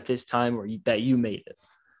knew at this time or that you made it?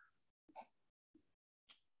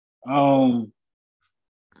 Um,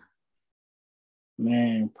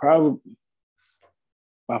 man, probably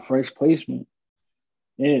my first placement.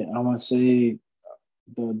 Yeah, I want to say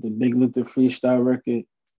the Big Luther freestyle record.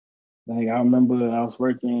 Like I remember I was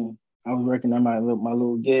working at my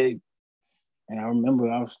little gig, and I remember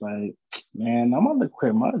I was like, man, I'm gonna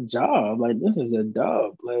quit my job. Like this is a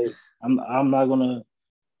dub. Like I'm not gonna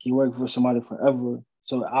keep working for somebody forever.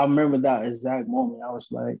 So I remember that exact moment. I was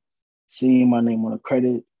like seeing my name on the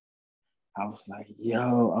credit. I was like,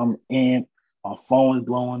 yo, I'm in. My phone is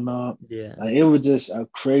blowing up. Yeah. Like it was just a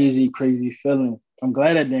crazy, crazy feeling. I'm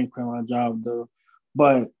glad I didn't quit my job though.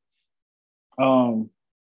 But um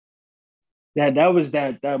that was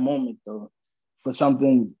that moment though for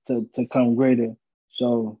something to come greater.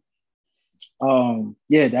 So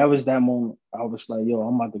yeah, that was that moment. I was like, yo,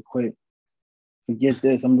 I'm about to quit. Forget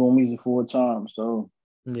this. I'm doing music full time. So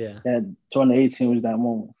Yeah. that 2018 was that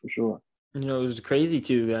moment for sure. It was crazy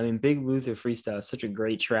too. I mean, Big Luther Freestyle is such a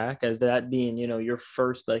great track, as that being, your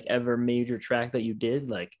first like ever major track that you did.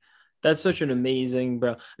 Like, that's such an amazing,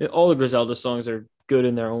 bro. I mean, all the Griselda songs are good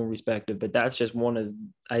in their own respective, but that's just one of,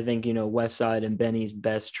 I think, West Side and Benny's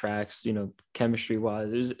best tracks, chemistry wise.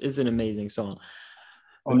 It's an amazing song.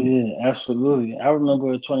 Oh yeah, absolutely. I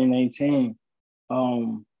remember 2019,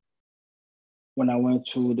 um, when I went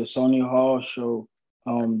to the Sony Hall show,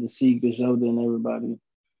 to see Griselda and everybody,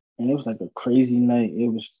 and it was like a crazy night. It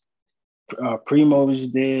was Primo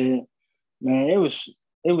was there, man. It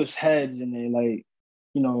was heads in there. Like,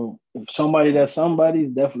 if somebody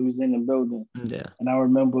definitely was in the building. Yeah. And I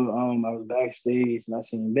remember I was backstage and I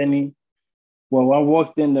seen Benny. Well, when I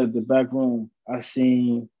walked in the back room, I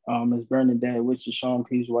seen Miss Bernadette, which is Sean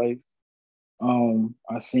P's wife.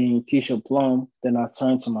 I seen Keisha Plum. Then I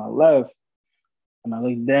turned to my left and I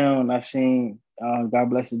looked down. I seen God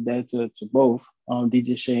bless his dad to both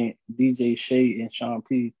DJ Shay and Sean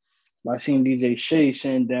P. But I seen DJ Shay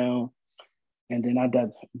sitting down, and then I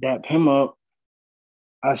dap him up.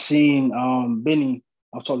 I seen Benny.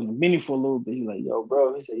 I was talking to Benny for a little bit. He's like, "Yo,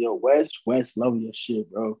 bro." He said, "Yo, West, love your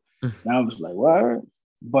shit, bro." And I was like, "What?"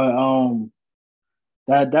 But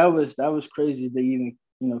that was crazy. They even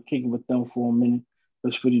kick it with them for a minute. It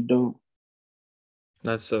was pretty dope.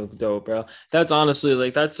 That's so dope, bro. That's honestly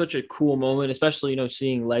like that's such a cool moment, especially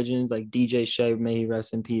seeing legends like DJ Shay, may he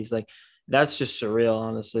rest in peace. Like that's just surreal,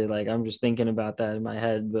 honestly. Like I'm just thinking about that in my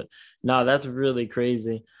head, but no, that's really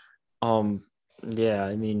crazy. Um, yeah,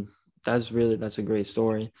 I mean that's a great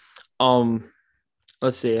story. Um,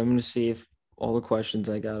 let's see. I'm gonna see if all the questions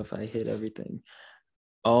I got if I hit everything.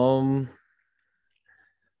 Um,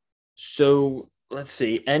 so let's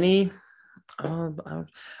see. All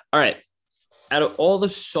right. Out of all the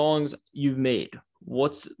songs you've made,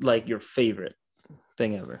 what's like your favorite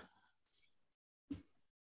thing ever?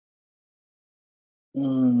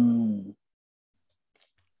 Mm,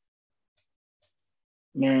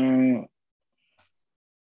 man,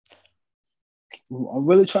 I'm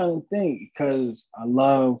really trying to think because I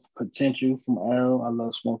love Potential from L. I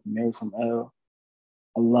love Smoke and Mary from L.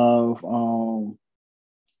 I love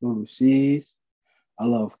Little C's. I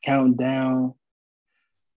love Countdown.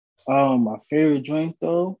 My favorite drink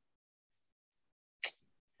though,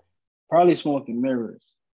 probably Smoking Mirrors.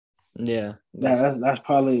 Yeah, That's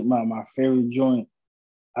probably my favorite joint.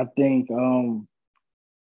 I think um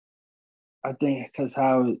I think because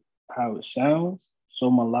how it sounds, so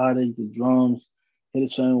melodic, the drums hit a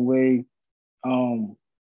certain way. Um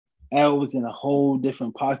L was in a whole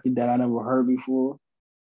different pocket that I never heard before.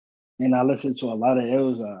 And I listened to a lot of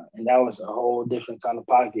L's and that was a whole different kind of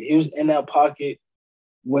pocket. He was in that pocket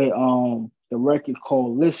with the record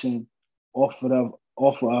called Listen off of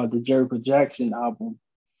the Jericho Jackson album.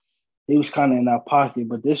 He was kind of in that pocket,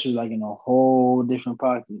 but this was like in a whole different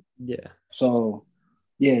pocket. yeah. So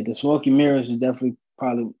yeah, the Smoky Mirrors is definitely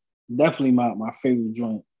my favorite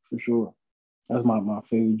joint for sure. That's my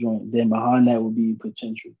favorite joint. Then behind that would be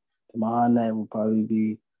Potential. Then behind that would probably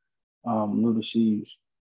be Little C's.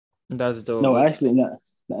 That's No, dope. actually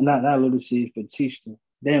not Little C's, but Batista.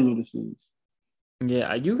 Then Little C's.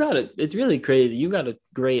 Yeah, you got it. It's really crazy. You got a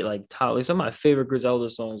great like top. Like some of my favorite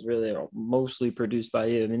Griselda songs really are mostly produced by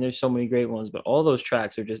you. I mean, there's so many great ones, but all those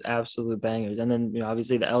tracks are just absolute bangers. And then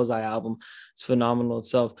obviously the Elzai album is phenomenal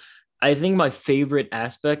itself. I think my favorite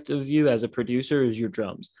aspect of you as a producer is your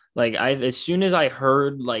drums. Like as soon as I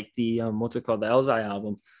heard like the what's it called, the Elzai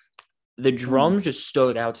album, the Mm, drums just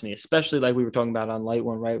stood out to me, especially like we were talking about on Light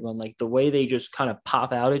One, Right One, like the way they just kind of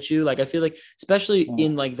pop out at you. Like I feel like, especially mm,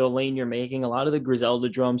 in like the lane you're making, a lot of the Griselda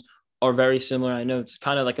drums are very similar. I know it's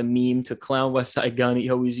kind of like a meme to Clown West Side Gun.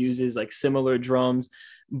 He always uses like similar drums,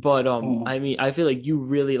 but mm. I mean, I feel like you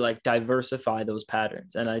really like diversify those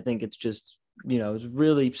patterns, and I think it's just it's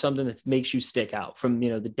really something that makes you stick out from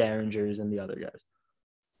the Derringers and the other guys.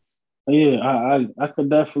 Yeah, I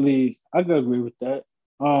could agree with that.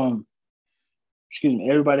 Um, excuse me,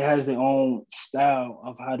 everybody has their own style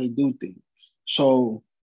of how they do things. So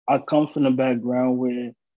I come from the background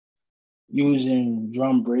where using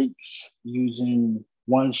drum breaks, using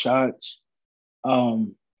one shots,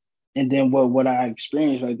 um, and then what I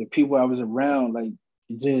experienced, like the people I was around, like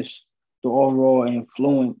just the overall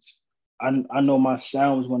influence. I know my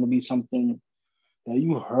sound was going to be something that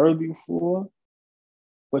you heard before,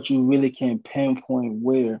 but you really can't pinpoint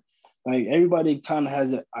where. Like everybody kind of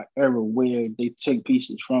has an era where they take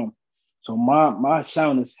pieces from. So my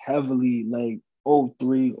sound is heavily like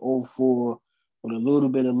 '03, '04, with a little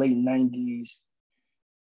bit of late 90s,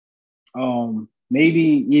 maybe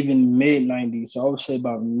even mid 90s. So I would say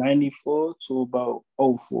about 94 to about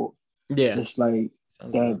 '04. Yeah, It's like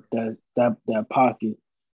sounds about that pocket.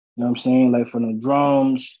 You know what I'm saying? Like from the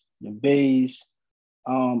drums, the bass.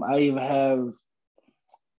 I even have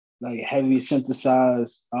like heavy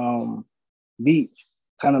synthesized beats,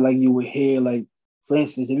 kind of like you would hear, like, for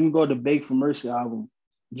instance, if you go to Bake for Mercy album,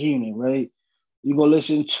 G Unit, right? You go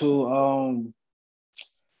listen to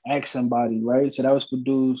Ask Somebody, right? So that was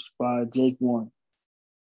produced by Jake One.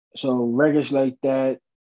 So records like that,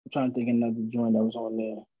 I'm trying to think another joint that was on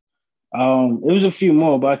there. It was a few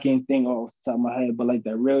more, but I can't think off the top of my head. But like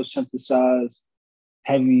that real synthesized,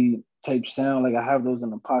 heavy type sound, like I have those in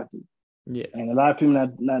the pocket. yeah. And a lot of people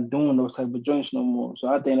not doing those type of joints no more. So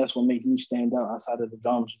I think that's what makes me stand out outside of the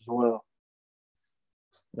drums as well.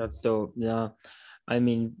 That's dope. Yeah. I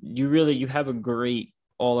mean, you have a great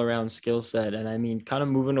all around skill set. And I mean, kind of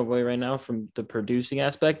moving away right now from the producing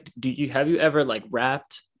aspect, have you ever like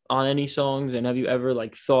rapped on any songs, and have you ever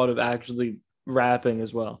like thought of actually rapping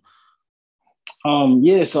as well?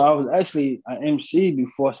 Yeah, so I was actually an MC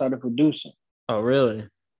before I started producing. Oh, really?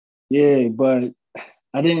 Yeah, but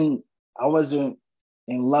I didn't I wasn't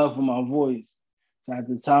in love with my voice. So at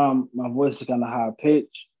the time my voice was kind of high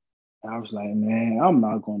pitched. And I was like, man, I'm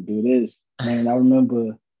not gonna do this. Man, I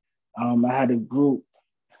remember I had a group.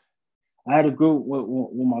 I had a group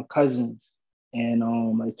with my cousins and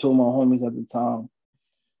like two of my homies at the time.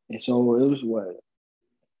 And so it was what,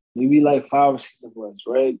 maybe like 5 or 6 of us,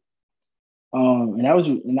 right? And I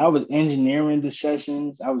was engineering the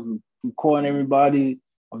sessions. I was recording everybody.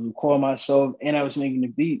 I was recording myself, and I was making the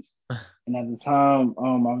beats. And at the time, I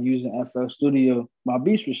was using FL Studio. My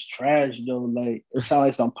beats was trash though. Like it sounded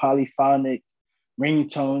like some polyphonic.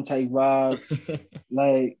 ringtone type vibes.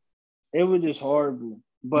 Like it was just horrible.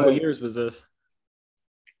 What But years was this?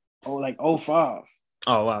 oh, like '05.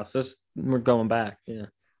 Oh wow, so we're going back. Yeah.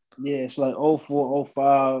 Yeah, it's like '04,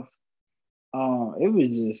 '05. It was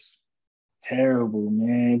just terrible,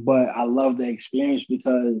 man. But I love the experience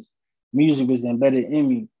because music was embedded in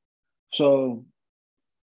me. So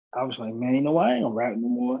I was like, man, you know what? I ain't gonna rap no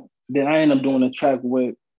more. Then I ended up doing a track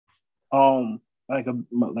with like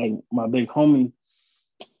my big homie.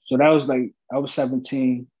 So that was like I was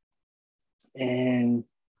 17, and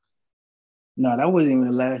no, that wasn't even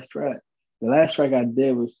the last track. The last track I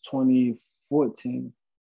did was 2014.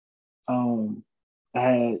 Um, I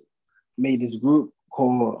had made this group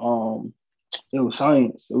called it was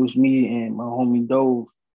Science. It was me and my homie Dove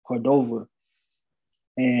Cordova,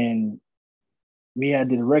 and we had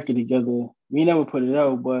did a record together. We never put it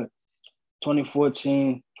out, but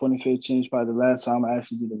 2014, 2015 is probably the last time I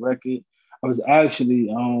actually did a record. I was actually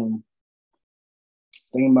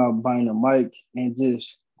thinking about buying a mic and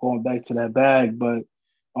just going back to that bag, but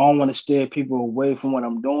I don't want to steer people away from what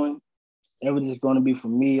I'm doing. It was just going to be for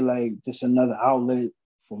me, like just another outlet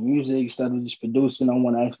for music instead of just producing. I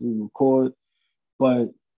want to actually record, but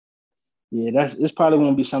yeah, it's probably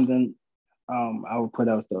going to be something I would put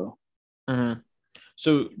out though. Hmm.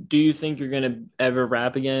 So, do you think you're gonna ever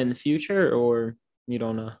rap again in the future, or you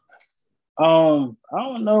don't know? I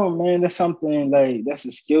don't know, man. That's something like that's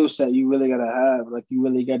a skill set you really gotta have. Like you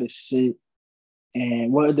really gotta sit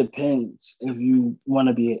and well, it depends. If you want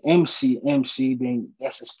to be an MC, then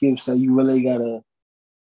that's a skill set you really gotta,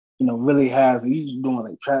 really have. If you just doing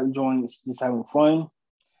like trap joints, just having fun.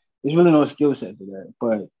 There's really no skill set to that.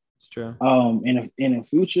 But It's true. in the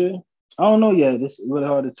future, I don't know yet. It's really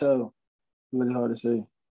hard to tell. Really hard to say.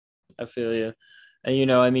 I feel you.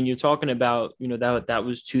 And I mean, you're talking about, that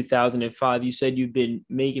was 2005. You said you've been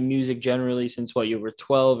making music generally since what, you were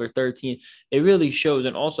 12 or 13. It really shows.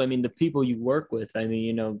 And also, I mean, the people you work with, I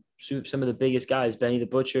mean, some of the biggest guys, Benny the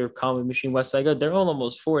Butcher, Common Machine, West Side Gun, they're all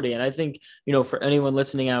almost 40. And I think, for anyone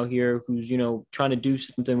listening out here who's, trying to do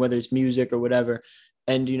something, whether it's music or whatever,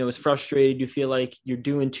 and is frustrated, you feel like you're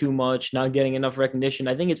doing too much, not getting enough recognition.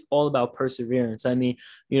 I think it's all about perseverance. I mean,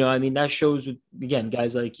 that shows with, again,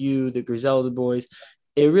 guys like you, the Griselda boys.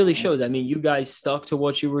 It really shows. I mean, you guys stuck to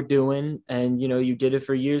what you were doing, and you did it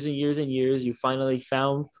for years and years and years. You finally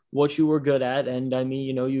found what you were good at, and I mean,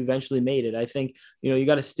 you eventually made it. I think you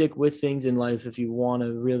got to stick with things in life if you want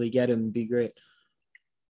to really get them and be great.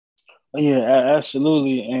 Yeah,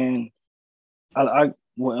 absolutely. And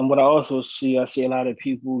and what I also see, I see a lot of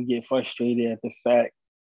people get frustrated at the fact,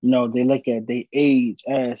 they look at their age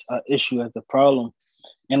as an issue, as a problem.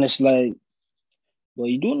 And it's like, well,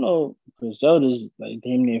 you do know Griselda's like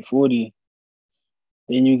damn near 40.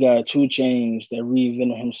 Then you got 2 Chainz that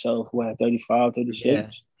reinvented himself, what, 35, Yeah,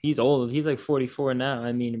 36? he's old. He's like 44 now.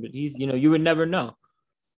 I mean, but he's you would never know.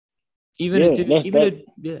 Even a Yeah, dude, that's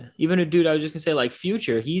that. even a dude. I was just gonna say like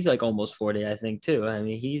Future. He's like almost 40, I think too. I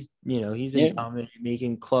mean, he's been Yeah. dominating,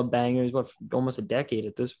 making club bangers. What, for almost a decade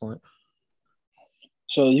at this point.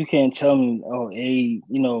 So you can't tell me, oh, hey,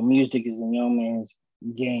 music is a young man's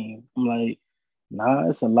game. I'm like, nah,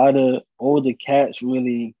 it's a lot of older cats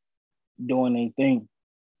really doing their thing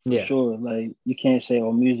for Yeah, sure. Like you can't say,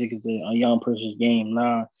 oh, music is a young person's game.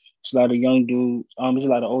 Nah, it's a lot of young dudes. There's a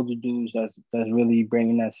lot of older dudes that's really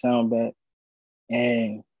bringing that sound back.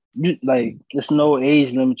 And like, there's no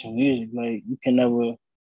age limit to music. Like you can never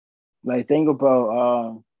like think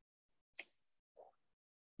about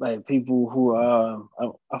like people who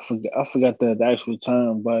I forgot the actual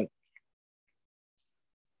term, but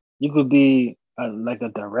you could be like a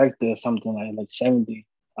director or something like 70.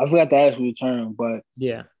 I forgot the actual term, but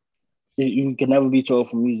yeah, you can never be too old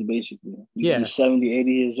for music, basically. You can be yeah, 70,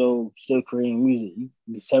 80 years old, still creating music. You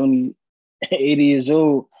can be 70, 80 years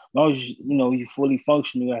old, as long as you fully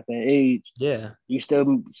functional at that age, yeah. you still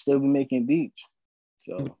be making beats.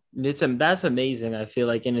 So That's amazing. I feel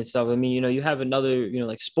like in itself. I mean, you have another,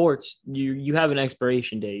 like sports. You have an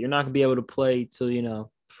expiration date. You're not gonna be able to play till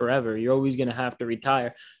forever. You're always gonna have to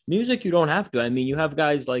retire. Music, you don't have to. I mean, you have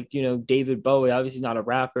guys like David Bowie. Obviously, not a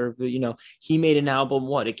rapper, but he made an album.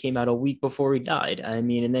 What, it came out a week before he died. I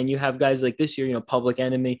mean, and then you have guys like this year, Public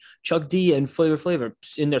Enemy, Chuck D, and Flavor Flav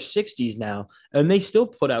in their 60s now, and they still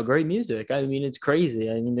put out great music. I mean, it's crazy.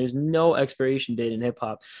 I mean, there's no expiration date in hip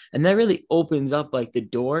hop. And that really opens up like the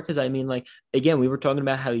door. Cause I mean, like, again, we were talking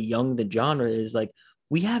about how young the genre is. Like,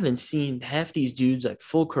 we haven't seen half these dudes like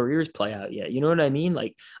full careers play out yet. You know what I mean?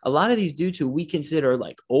 Like, a lot of these dudes who we consider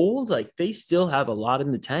like old, like, they still have a lot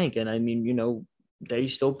in the tank. And I mean, they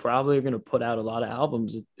still probably are going to put out a lot of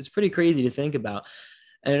albums. It's pretty crazy to think about.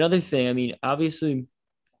 And another thing, I mean, obviously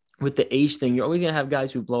with the age thing, you're always gonna have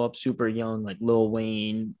guys who blow up super young, like Lil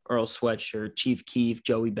Wayne, Earl Sweatshirt, Chief Keef,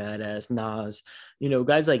 Joey Badass, Nas,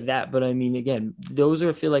 guys like that. But I mean, again, those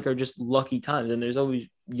I feel like are just lucky times. And there's always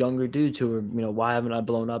younger dudes who are, why haven't I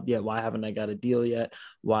blown up yet? Why haven't I got a deal yet?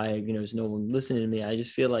 Why, is no one listening to me? I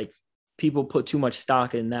just feel like people put too much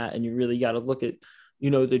stock in that, and you really got to look at,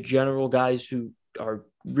 the general guys who are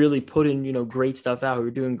really putting, great stuff out, who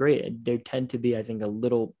are doing great. They tend to be, I think, a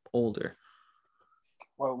little older.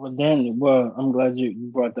 Well, I'm glad you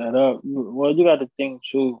brought that up. Well, you got to think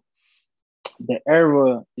too. The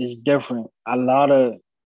era is different. A lot of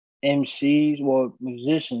MCs, well,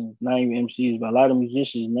 musicians, not even MCs, but a lot of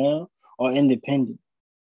musicians now are independent.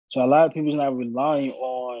 So a lot of people's not relying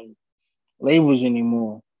on labels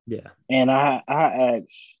anymore. Yeah. And I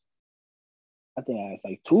think I asked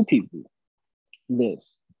like two people this,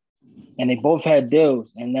 and they both had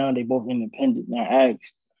deals, and now they both independent. And I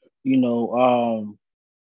asked, you know,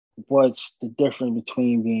 what's the difference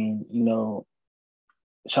between being,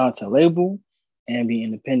 signed to a label and being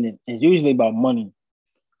independent? It's usually about money,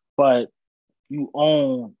 but you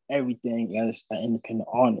own everything as an independent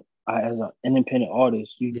artist. As an independent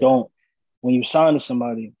artist, you don't. When you sign to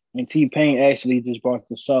somebody, and T-Pain actually just brought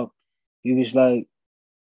this up, he was like,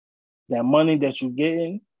 that money that you're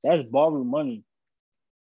getting, that's borrowed money.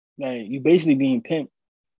 Like you basically being pimped.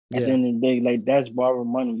 At the end of the day, like that's borrowed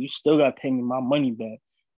money. You still got to pay me my money back.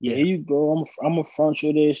 Yeah, here you go. I'm a front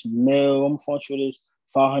you this mill. I'm a front you this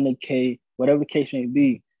 500K, whatever case may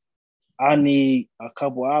be. I need a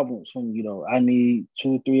couple albums from you though. I need 2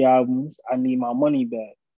 or 3 albums. I need my money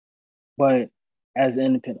back. But as an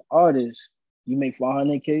independent artist, you make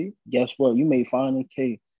 500K. Guess what? You made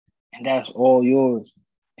 500K, and that's all yours.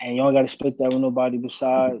 And you don't got to split that with nobody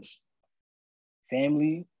besides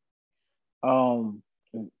family. Um,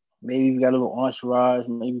 Maybe you got a little entourage.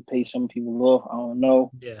 Maybe pay some people off. I don't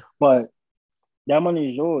know. Yeah. But that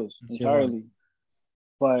money is yours entirely.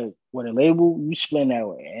 But with a label, you split that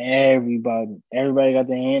with everybody. Everybody got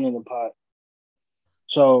their hand in the pot.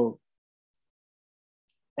 So,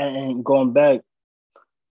 and going back,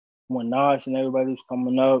 when Nas and everybody was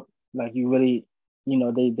coming up, like you really,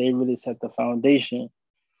 they really set the foundation.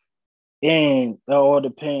 And it all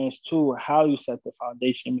depends too how you set the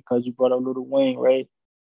foundation, because you brought up Lil Wayne, right?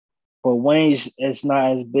 But Wayne's it's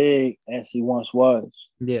not as big as he once was.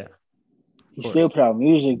 Yeah. He still put out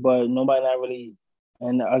music, but nobody not really.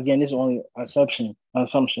 And again, this is only assumption.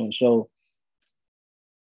 So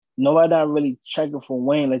nobody not really checking for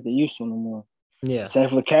Wayne like they used to anymore. Yeah. Except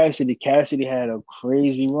for Cassidy. Cassidy had a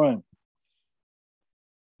crazy run.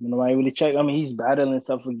 Nobody really check. I mean, he's battling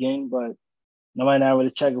stuff again, but nobody not really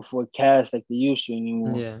checking for Cass like they used to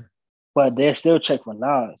anymore. Yeah. But they still check for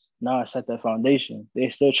Nas. Nas set that foundation. They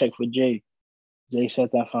still check for Jay. Jay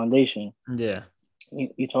set that foundation. Yeah.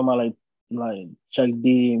 You talking about like Chuck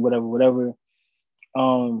D and whatever.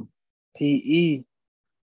 PE,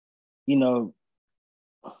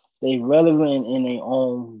 they relevant in their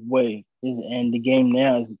own way. And the game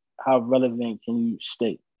now is how relevant can you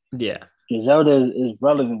stay? Yeah. Griselda is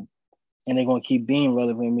relevant, and they're gonna keep being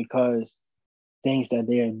relevant because things that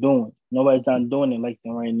they are doing. Nobody's not doing it like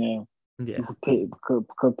them right now. Yeah.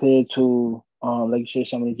 Compared to like you said,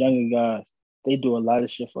 some of the younger guys, they do a lot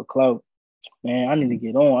of shit for clout. Man, I need to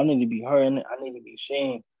get on. I need to be heard. I need to be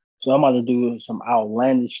seen. So I'm about to do some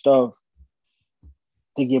outlandish stuff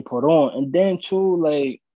to get put on. And then too,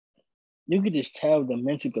 like you could just tell the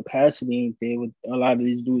mental capacity ain't there with a lot of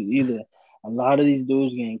these dudes either. A lot of these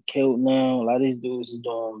dudes getting killed now. A lot of these dudes is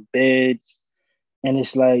doing beds. And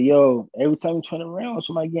it's like, yo, every time you turn around,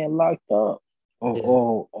 somebody getting locked up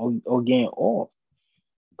or getting off.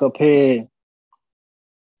 Compared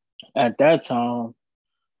at that time,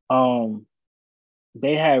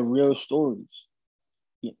 they had real stories.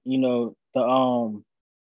 They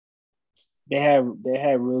had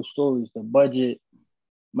real stories. The budget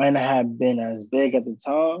might not have been as big at the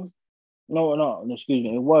time. No, excuse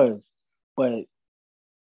me, it was. But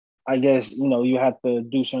I guess, you have to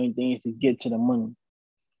do certain things to get to the money.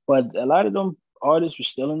 But a lot of them artists were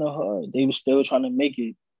still in the hood. They were still trying to make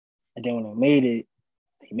it. And then when they made it,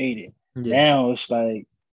 they made it. Yeah. Now it's like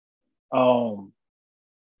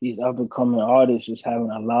these up and coming artists is having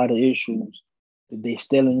a lot of issues. They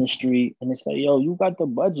still in the street. And it's like, yo, you got the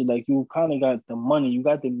budget. Like you kind of got the money. You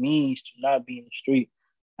got the means to not be in the street.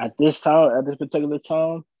 At this particular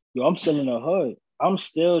time, yo, I'm still in the hood. I'm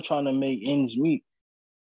still trying to make ends meet.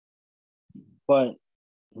 But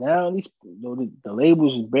now the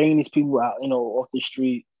labels is bringing these people out, off the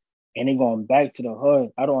street, and they're going back to the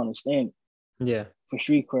hood. I don't understand it. Yeah. For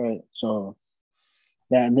street cred. So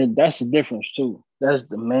that's the difference too. That's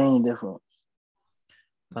the main difference.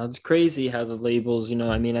 It's crazy how the labels,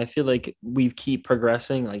 I mean, I feel like we keep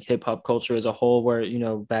progressing, like hip hop culture as a whole, where,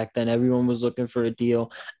 back then everyone was looking for a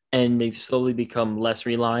deal and they've slowly become less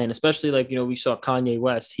reliant, especially like, we saw Kanye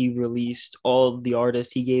West. He released all of the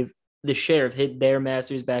artists, he gave the share of hit their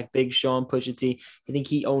masters back. Big Sean, Pusha T, I think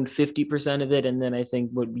he owned 50% of it. And then I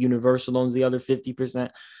think what Universal owns the other 50%.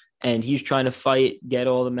 And he's trying to fight, get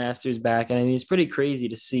all the masters back. And I mean, it's pretty crazy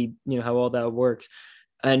to see, how all that works.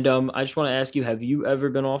 And I just want to ask you, have you ever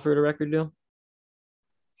been offered a record deal?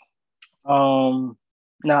 Um,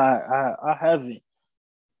 nah, I haven't.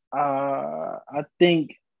 I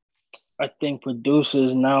think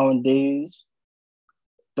producers nowadays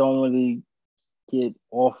don't really get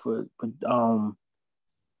offered. I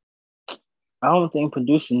don't think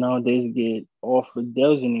producers nowadays get offered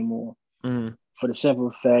deals anymore Mm, for the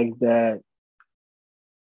simple fact that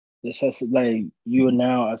like you're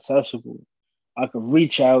now accessible. I could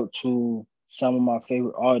reach out to some of my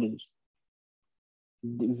favorite artists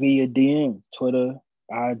via DM, Twitter,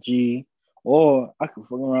 IG, or I could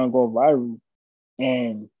fuck around and go viral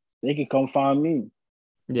and they could come find me.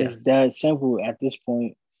 yeah. It's that simple at this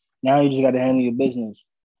point. Now you just got to handle your business,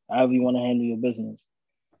 however you want to handle your business.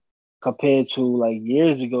 Compared to like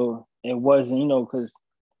years ago, it wasn't, because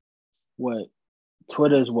what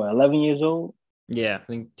Twitter is 11 years old? Yeah. I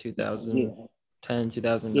think Yeah, 2010,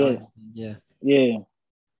 2009. yeah, Yeah. yeah.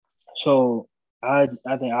 So I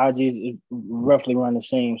think IG is roughly around the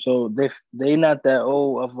same. So they not that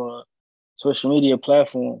old of a social media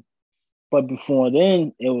platform. But before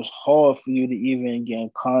then, it was hard for you to even get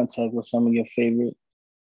in contact with some of your favorite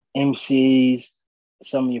MCs,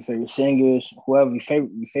 some of your favorite singers, whoever your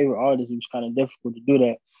favorite artists. It was kind of difficult to do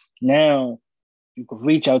that. Now you can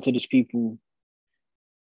reach out to these people.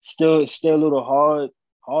 Still a little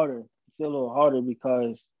harder. Still a little harder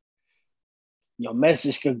because your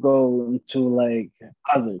message could go into like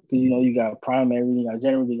other, because you got primary, you got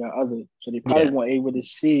general, you got other. So they probably Yeah. weren't able to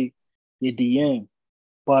see your DM.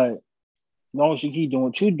 But as long as you keep doing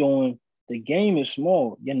what you're doing, the game is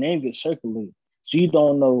small. Your name gets circulated. So you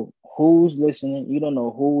don't know who's listening. You don't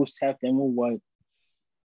know who's tapped in with what.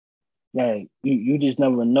 Like you just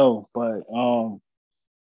never know. But as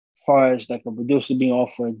far as like a producer being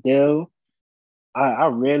offered a deal, I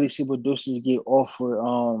rarely see producers get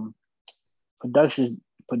offered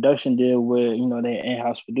production deal where they're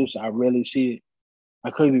in-house producer. I rarely see it.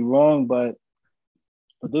 I could be wrong, but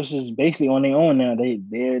producers basically on their own now.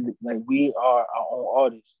 They're like we are our own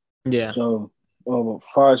artists. Yeah. So, well, as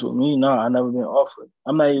far as with me, no, I never been offered.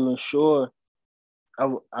 I'm not even sure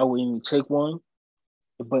I would even take one.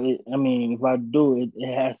 But I mean, if I do,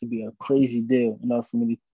 it has to be a crazy deal, for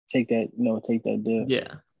me to take that deal.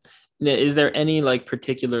 Yeah. Is there any like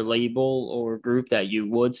particular label or group that you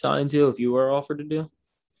would sign to if you were offered a deal?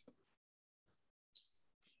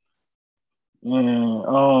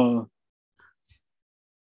 And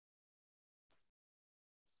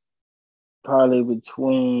probably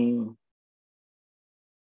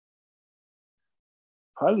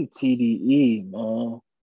probably TDE, man.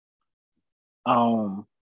 Um,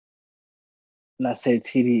 and I say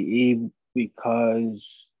TDE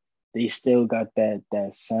because they still got that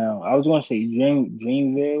sound. I was gonna say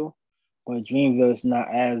Dreamville, but Dreamville is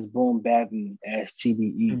not as boom bappy as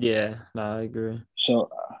TDE. Yeah, no, I agree. So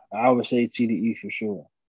I would say TDE for sure.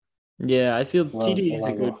 Yeah, I feel Well, TDE if is a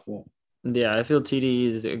I good. go for it. Yeah, I feel TDE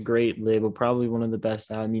is a great label, probably one of the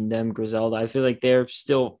best. I mean, them, Griselda, I feel like they're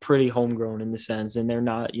still pretty homegrown in the sense, and they're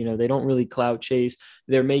not, they don't really clout chase.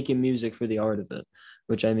 They're making music for the art of it,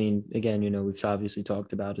 which I mean, again, we've obviously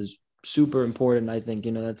talked about is super important. I think,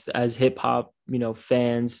 that's as hip hop,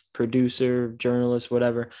 fans, producer, journalists,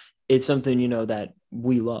 whatever, it's something, that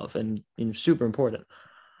we love and, super important.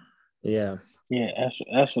 Yeah. Yeah,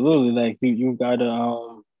 absolutely. Like you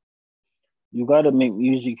gotta make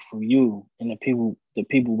music for you, and the people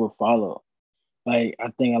will follow. Like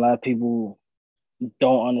I think a lot of people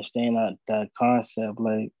don't understand that concept.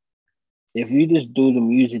 Like if you just do the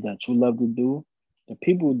music that you love to do, the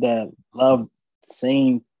people that love the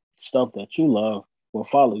same stuff that you love will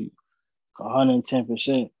follow you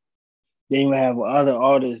 110%. Then you have other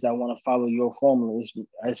artists that want to follow your formula.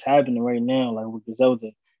 It's happening right now, like with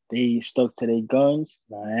Griselda. They stuck to their guns.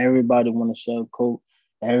 Now everybody want to sell coke.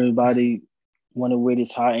 Everybody want to wear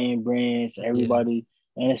these high end brands. Yeah. Everybody,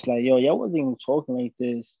 and it's like, yo, y'all wasn't even talking like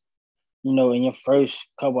this, in your first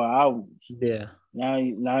couple of hours. Yeah. Now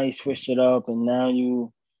you switched it up, and now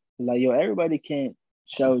you like, yo, everybody can't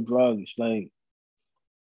sell drugs. Like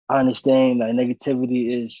I understand, like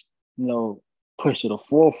negativity is, pushed to the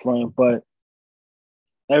forefront, but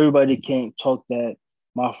everybody can't talk that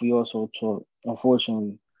mafioso talk.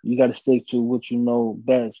 unfortunately. You got to stick to what you know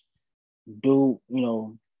best. Do,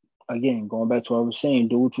 again, going back to what I was saying,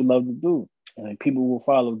 do what you love to do. And people will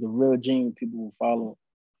follow. The real genuine people will follow.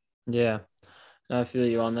 Yeah. I feel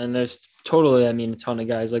you on that. And there's totally, I mean, a ton of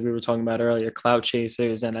guys like we were talking about earlier, clout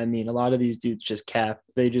chasers. And I mean, a lot of these dudes just cap.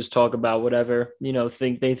 They just talk about whatever,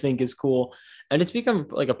 think they think is cool. And it's become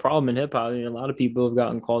like a problem in hip hop. I mean, a lot of people have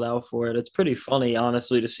gotten called out for it. It's pretty funny,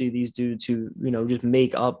 honestly, to see these dudes who, just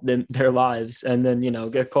make up their lives and then,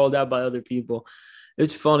 get called out by other people.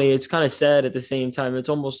 It's funny. It's kind of sad at the same time. It's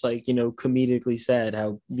almost like, comedically sad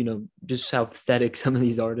how, just how pathetic some of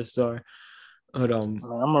these artists are. But I'm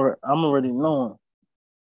already knowing.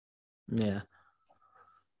 yeah.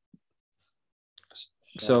 So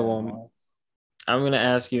So, I'm gonna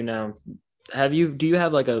ask you now, do you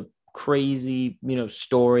have like a crazy,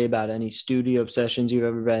 story about any studio sessions you've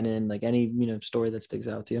ever been in, like any, story that sticks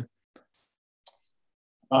out to you?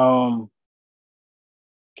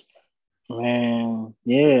 man,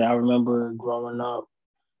 yeah, I remember growing up.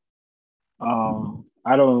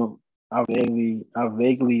 I don't. I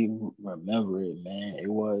vaguely remember it, man. It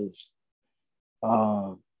was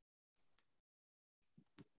um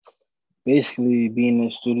basically being in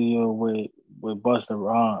the studio with Busta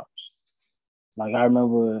Rhymes. Like I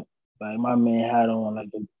remember, like my man had on like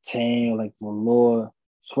a tan, like velour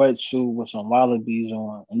sweatsuit with some wallabies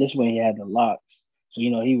on, and this one he had the locks, so he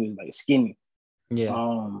was like skinny. Yeah,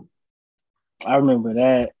 Um, I remember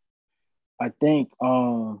that. I think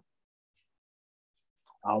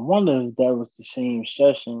I wonder if that was the same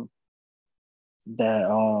session that I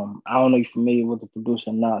don't know if you're familiar with the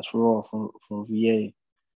producer Knots Raw from VA,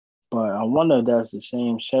 but I wonder if that's the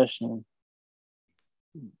same session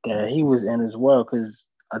that he was in as well, because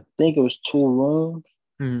I think it was two rooms.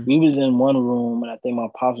 mm-hmm. We was in one room, and I think my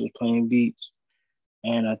pops was playing beats,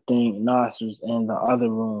 and I think Nas was in the other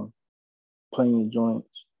room playing joints.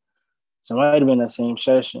 So it might have been that same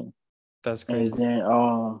session. That's And crazy. then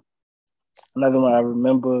another one I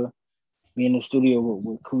remember being in the studio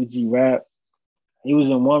with Kool G Rap. He was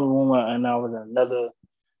in one room and I was in another.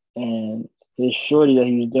 And his shorty that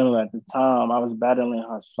he was dealing with at the time, I was battling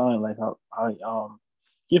her son. Like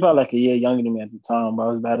he's probably like a year younger than me at the time, but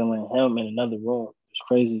I was battling him in another room. It's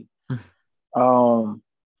crazy. Um,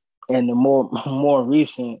 and the more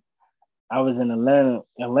recent, I was in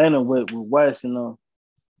Atlanta with West and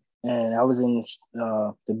and I was in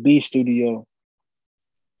the B studio.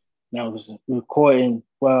 And I was recording.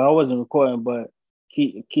 Well, I wasn't recording, but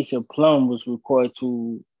Keisha Plum was recorded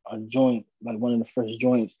to a joint, like one of the first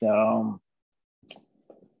joints that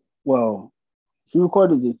well, she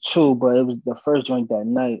recorded the two, but it was the first joint that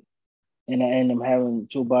night, and I ended up having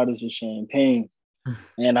two bottles of champagne.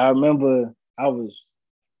 And I remember I was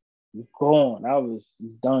gone, I was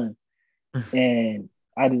done, and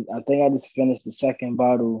I think I just finished the second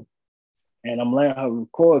bottle, and I'm letting her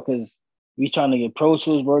record because we trying to get Pro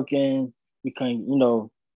Tools working. We can,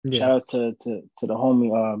 Yeah. shout out to the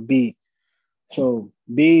homie B. So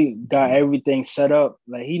B got everything set up.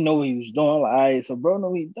 Like he know what he was doing. I'm like, all right, so bro know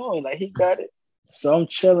what he's doing. Like he got it. So I'm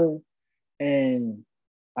chilling, and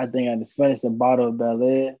I think I just finished the bottle of Bel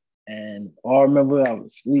Air, and all I remember I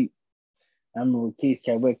was asleep. I remember Keith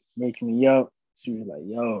kept waking me up. She was like,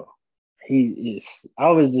 "Yo, he is." I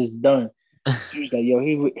was just done. She was like, "Yo,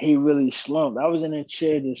 he really slumped." I was in a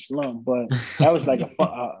chair just slumped, but that was like a fun.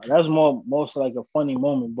 That was most like a funny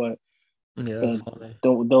moment. But Yeah, that's the funny.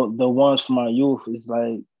 the ones from my youth is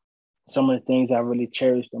like some of the things I really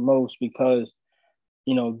cherish the most because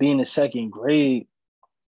being in second grade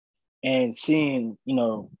and seeing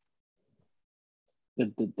the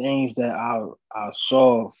things that I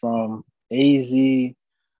saw from AZ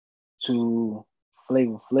to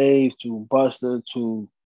Flavor Flav to Buster to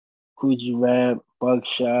Coogee Rap,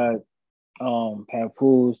 Buckshot,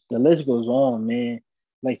 Papoose, the list goes on, man.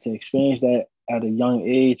 Like to experience that at a young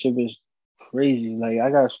age, it was crazy. Like I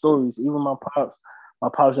got stories, even my pops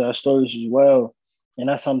got stories as well. And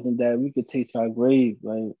that's something that we could take to our grave.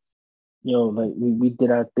 Like, like we did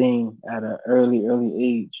our thing at an early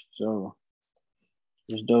age. So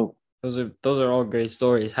it's dope. Those are all great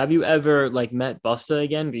stories. Have you ever like met Busta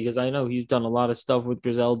again? Because I know he's done a lot of stuff with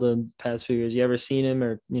Griselda in the past few years. You ever seen him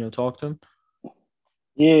or talked to him?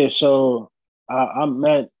 Yeah, so I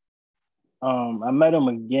met him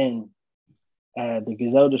again at the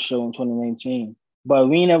Griselda show in 2019. But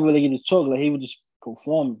we never really get to talk. Like he was just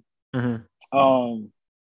performing. Mm-hmm. Um,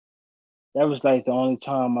 that was like the only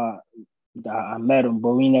time I met him,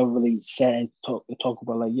 but we never really sat and talk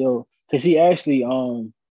about like because he actually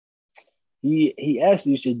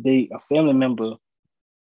used to date a family member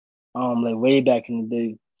like way back in the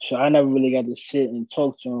day. So I never really got to sit and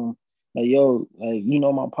talk to him like, yo, like, you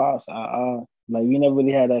know, my pops, like, we never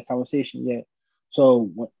really had that conversation yet.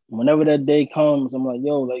 So whenever that day comes, I'm like,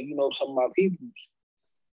 yo, like, you know, some of my peoples,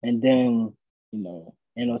 and then,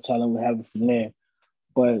 telling what happened from there.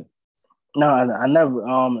 But no, I never,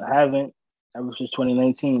 haven't ever since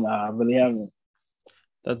 2019. I really haven't.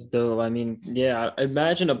 That's dope. I mean, yeah,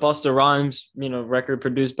 imagine a Busta Rhymes, record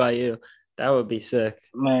produced by you. That would be sick.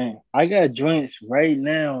 Man, I got joints right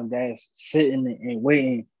now that's sitting and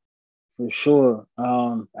waiting for sure.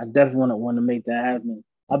 I definitely want to make that happen.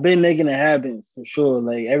 I've been making it happen for sure.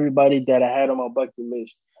 Like everybody that I had on my bucket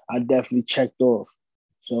list, I definitely checked off.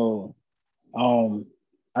 So, um,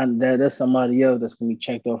 that's somebody else that's gonna be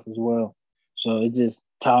checked off as well. So it's just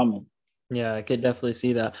timing. Yeah, I could definitely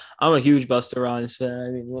see that. I'm a huge Busta Rhymes fan. I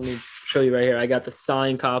mean, let me show you right here. I got the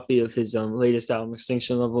signed copy of his latest album,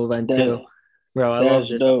 Extinction Level Event 2. That Bro, I love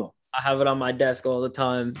that's this. dope. I have it on my desk all the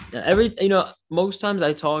time. Most times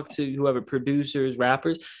I talk to whoever producers,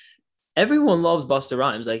 rappers, everyone loves Busta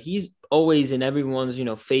Rhymes. Like he's always in everyone's,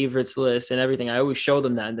 favorites list and everything. I always show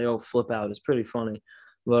them that and they all flip out. It's pretty funny.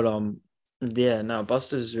 But yeah, no,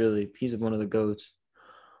 Busta's he's one of the goats.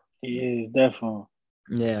 He is definitely.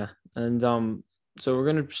 Yeah. And so we're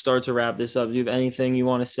gonna start to wrap this up. Do you have anything you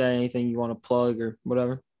want to say, anything you want to plug or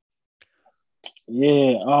whatever?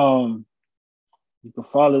 Yeah. You can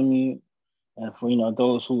follow me, and for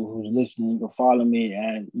those who's listening, you can follow me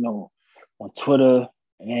at on Twitter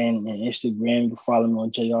and Instagram. You can follow me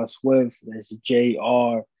on JR Swift. That's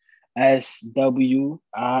JRSWIF as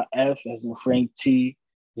in Frank T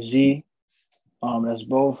Z. That's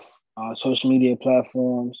both social media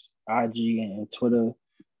platforms, IG and Twitter.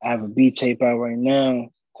 I have a beat tape out right now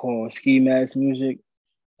called Ski Mask Music.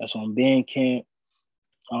 That's on Bandcamp.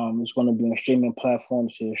 It's going to be on streaming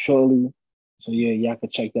platforms here shortly. So yeah, y'all can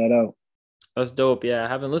check that out. That's dope. Yeah, I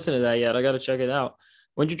haven't listened to that yet. I gotta check it out.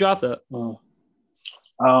 When'd you drop that?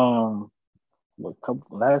 Um, what couple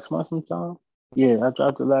last month sometime? Yeah, I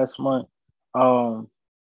dropped it last month. I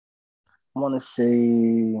want to say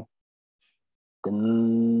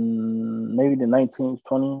maybe the 19th,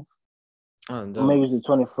 20th, Oh, or maybe dope. it was the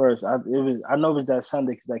 21st. I know it was that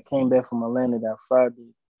Sunday because I came back from Atlanta that Friday,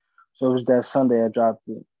 so it was that Sunday I dropped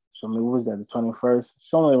it. So maybe it was that the 21st,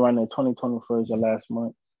 somewhere around the 2021st of last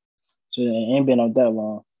month. So it ain't been up that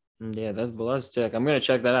long. Yeah, that's sick. I'm gonna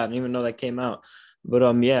check that out. I didn't even know that came out. But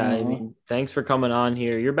yeah, I Mm-hmm. mean, thanks for coming on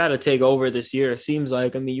here. You're about to take over this year. It seems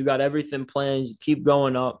like. I mean, you got everything planned. You keep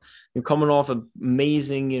going up. You're coming off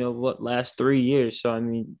amazing, last 3 years. So I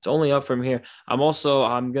mean, it's only up from here.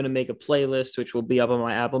 I'm gonna make a playlist which will be up on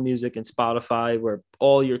my Apple Music and Spotify where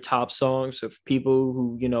all your top songs. So if people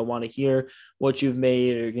who want to hear what you've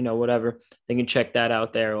made or whatever, they can check that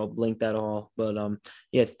out there. I'll link that all. But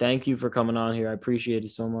yeah, thank you for coming on here. I appreciate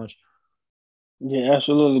it so much. Yeah,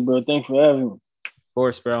 absolutely, bro. Thanks for having me. Of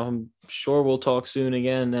course, bro. I'm sure we'll talk soon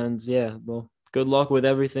again. And yeah, well, good luck with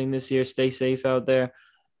everything this year. Stay safe out there.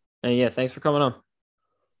 And yeah, thanks for coming on.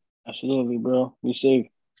 Absolutely, bro. Be safe.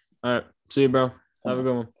 All right. See you, bro. All Have a right.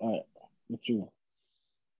 good one. All right. You too.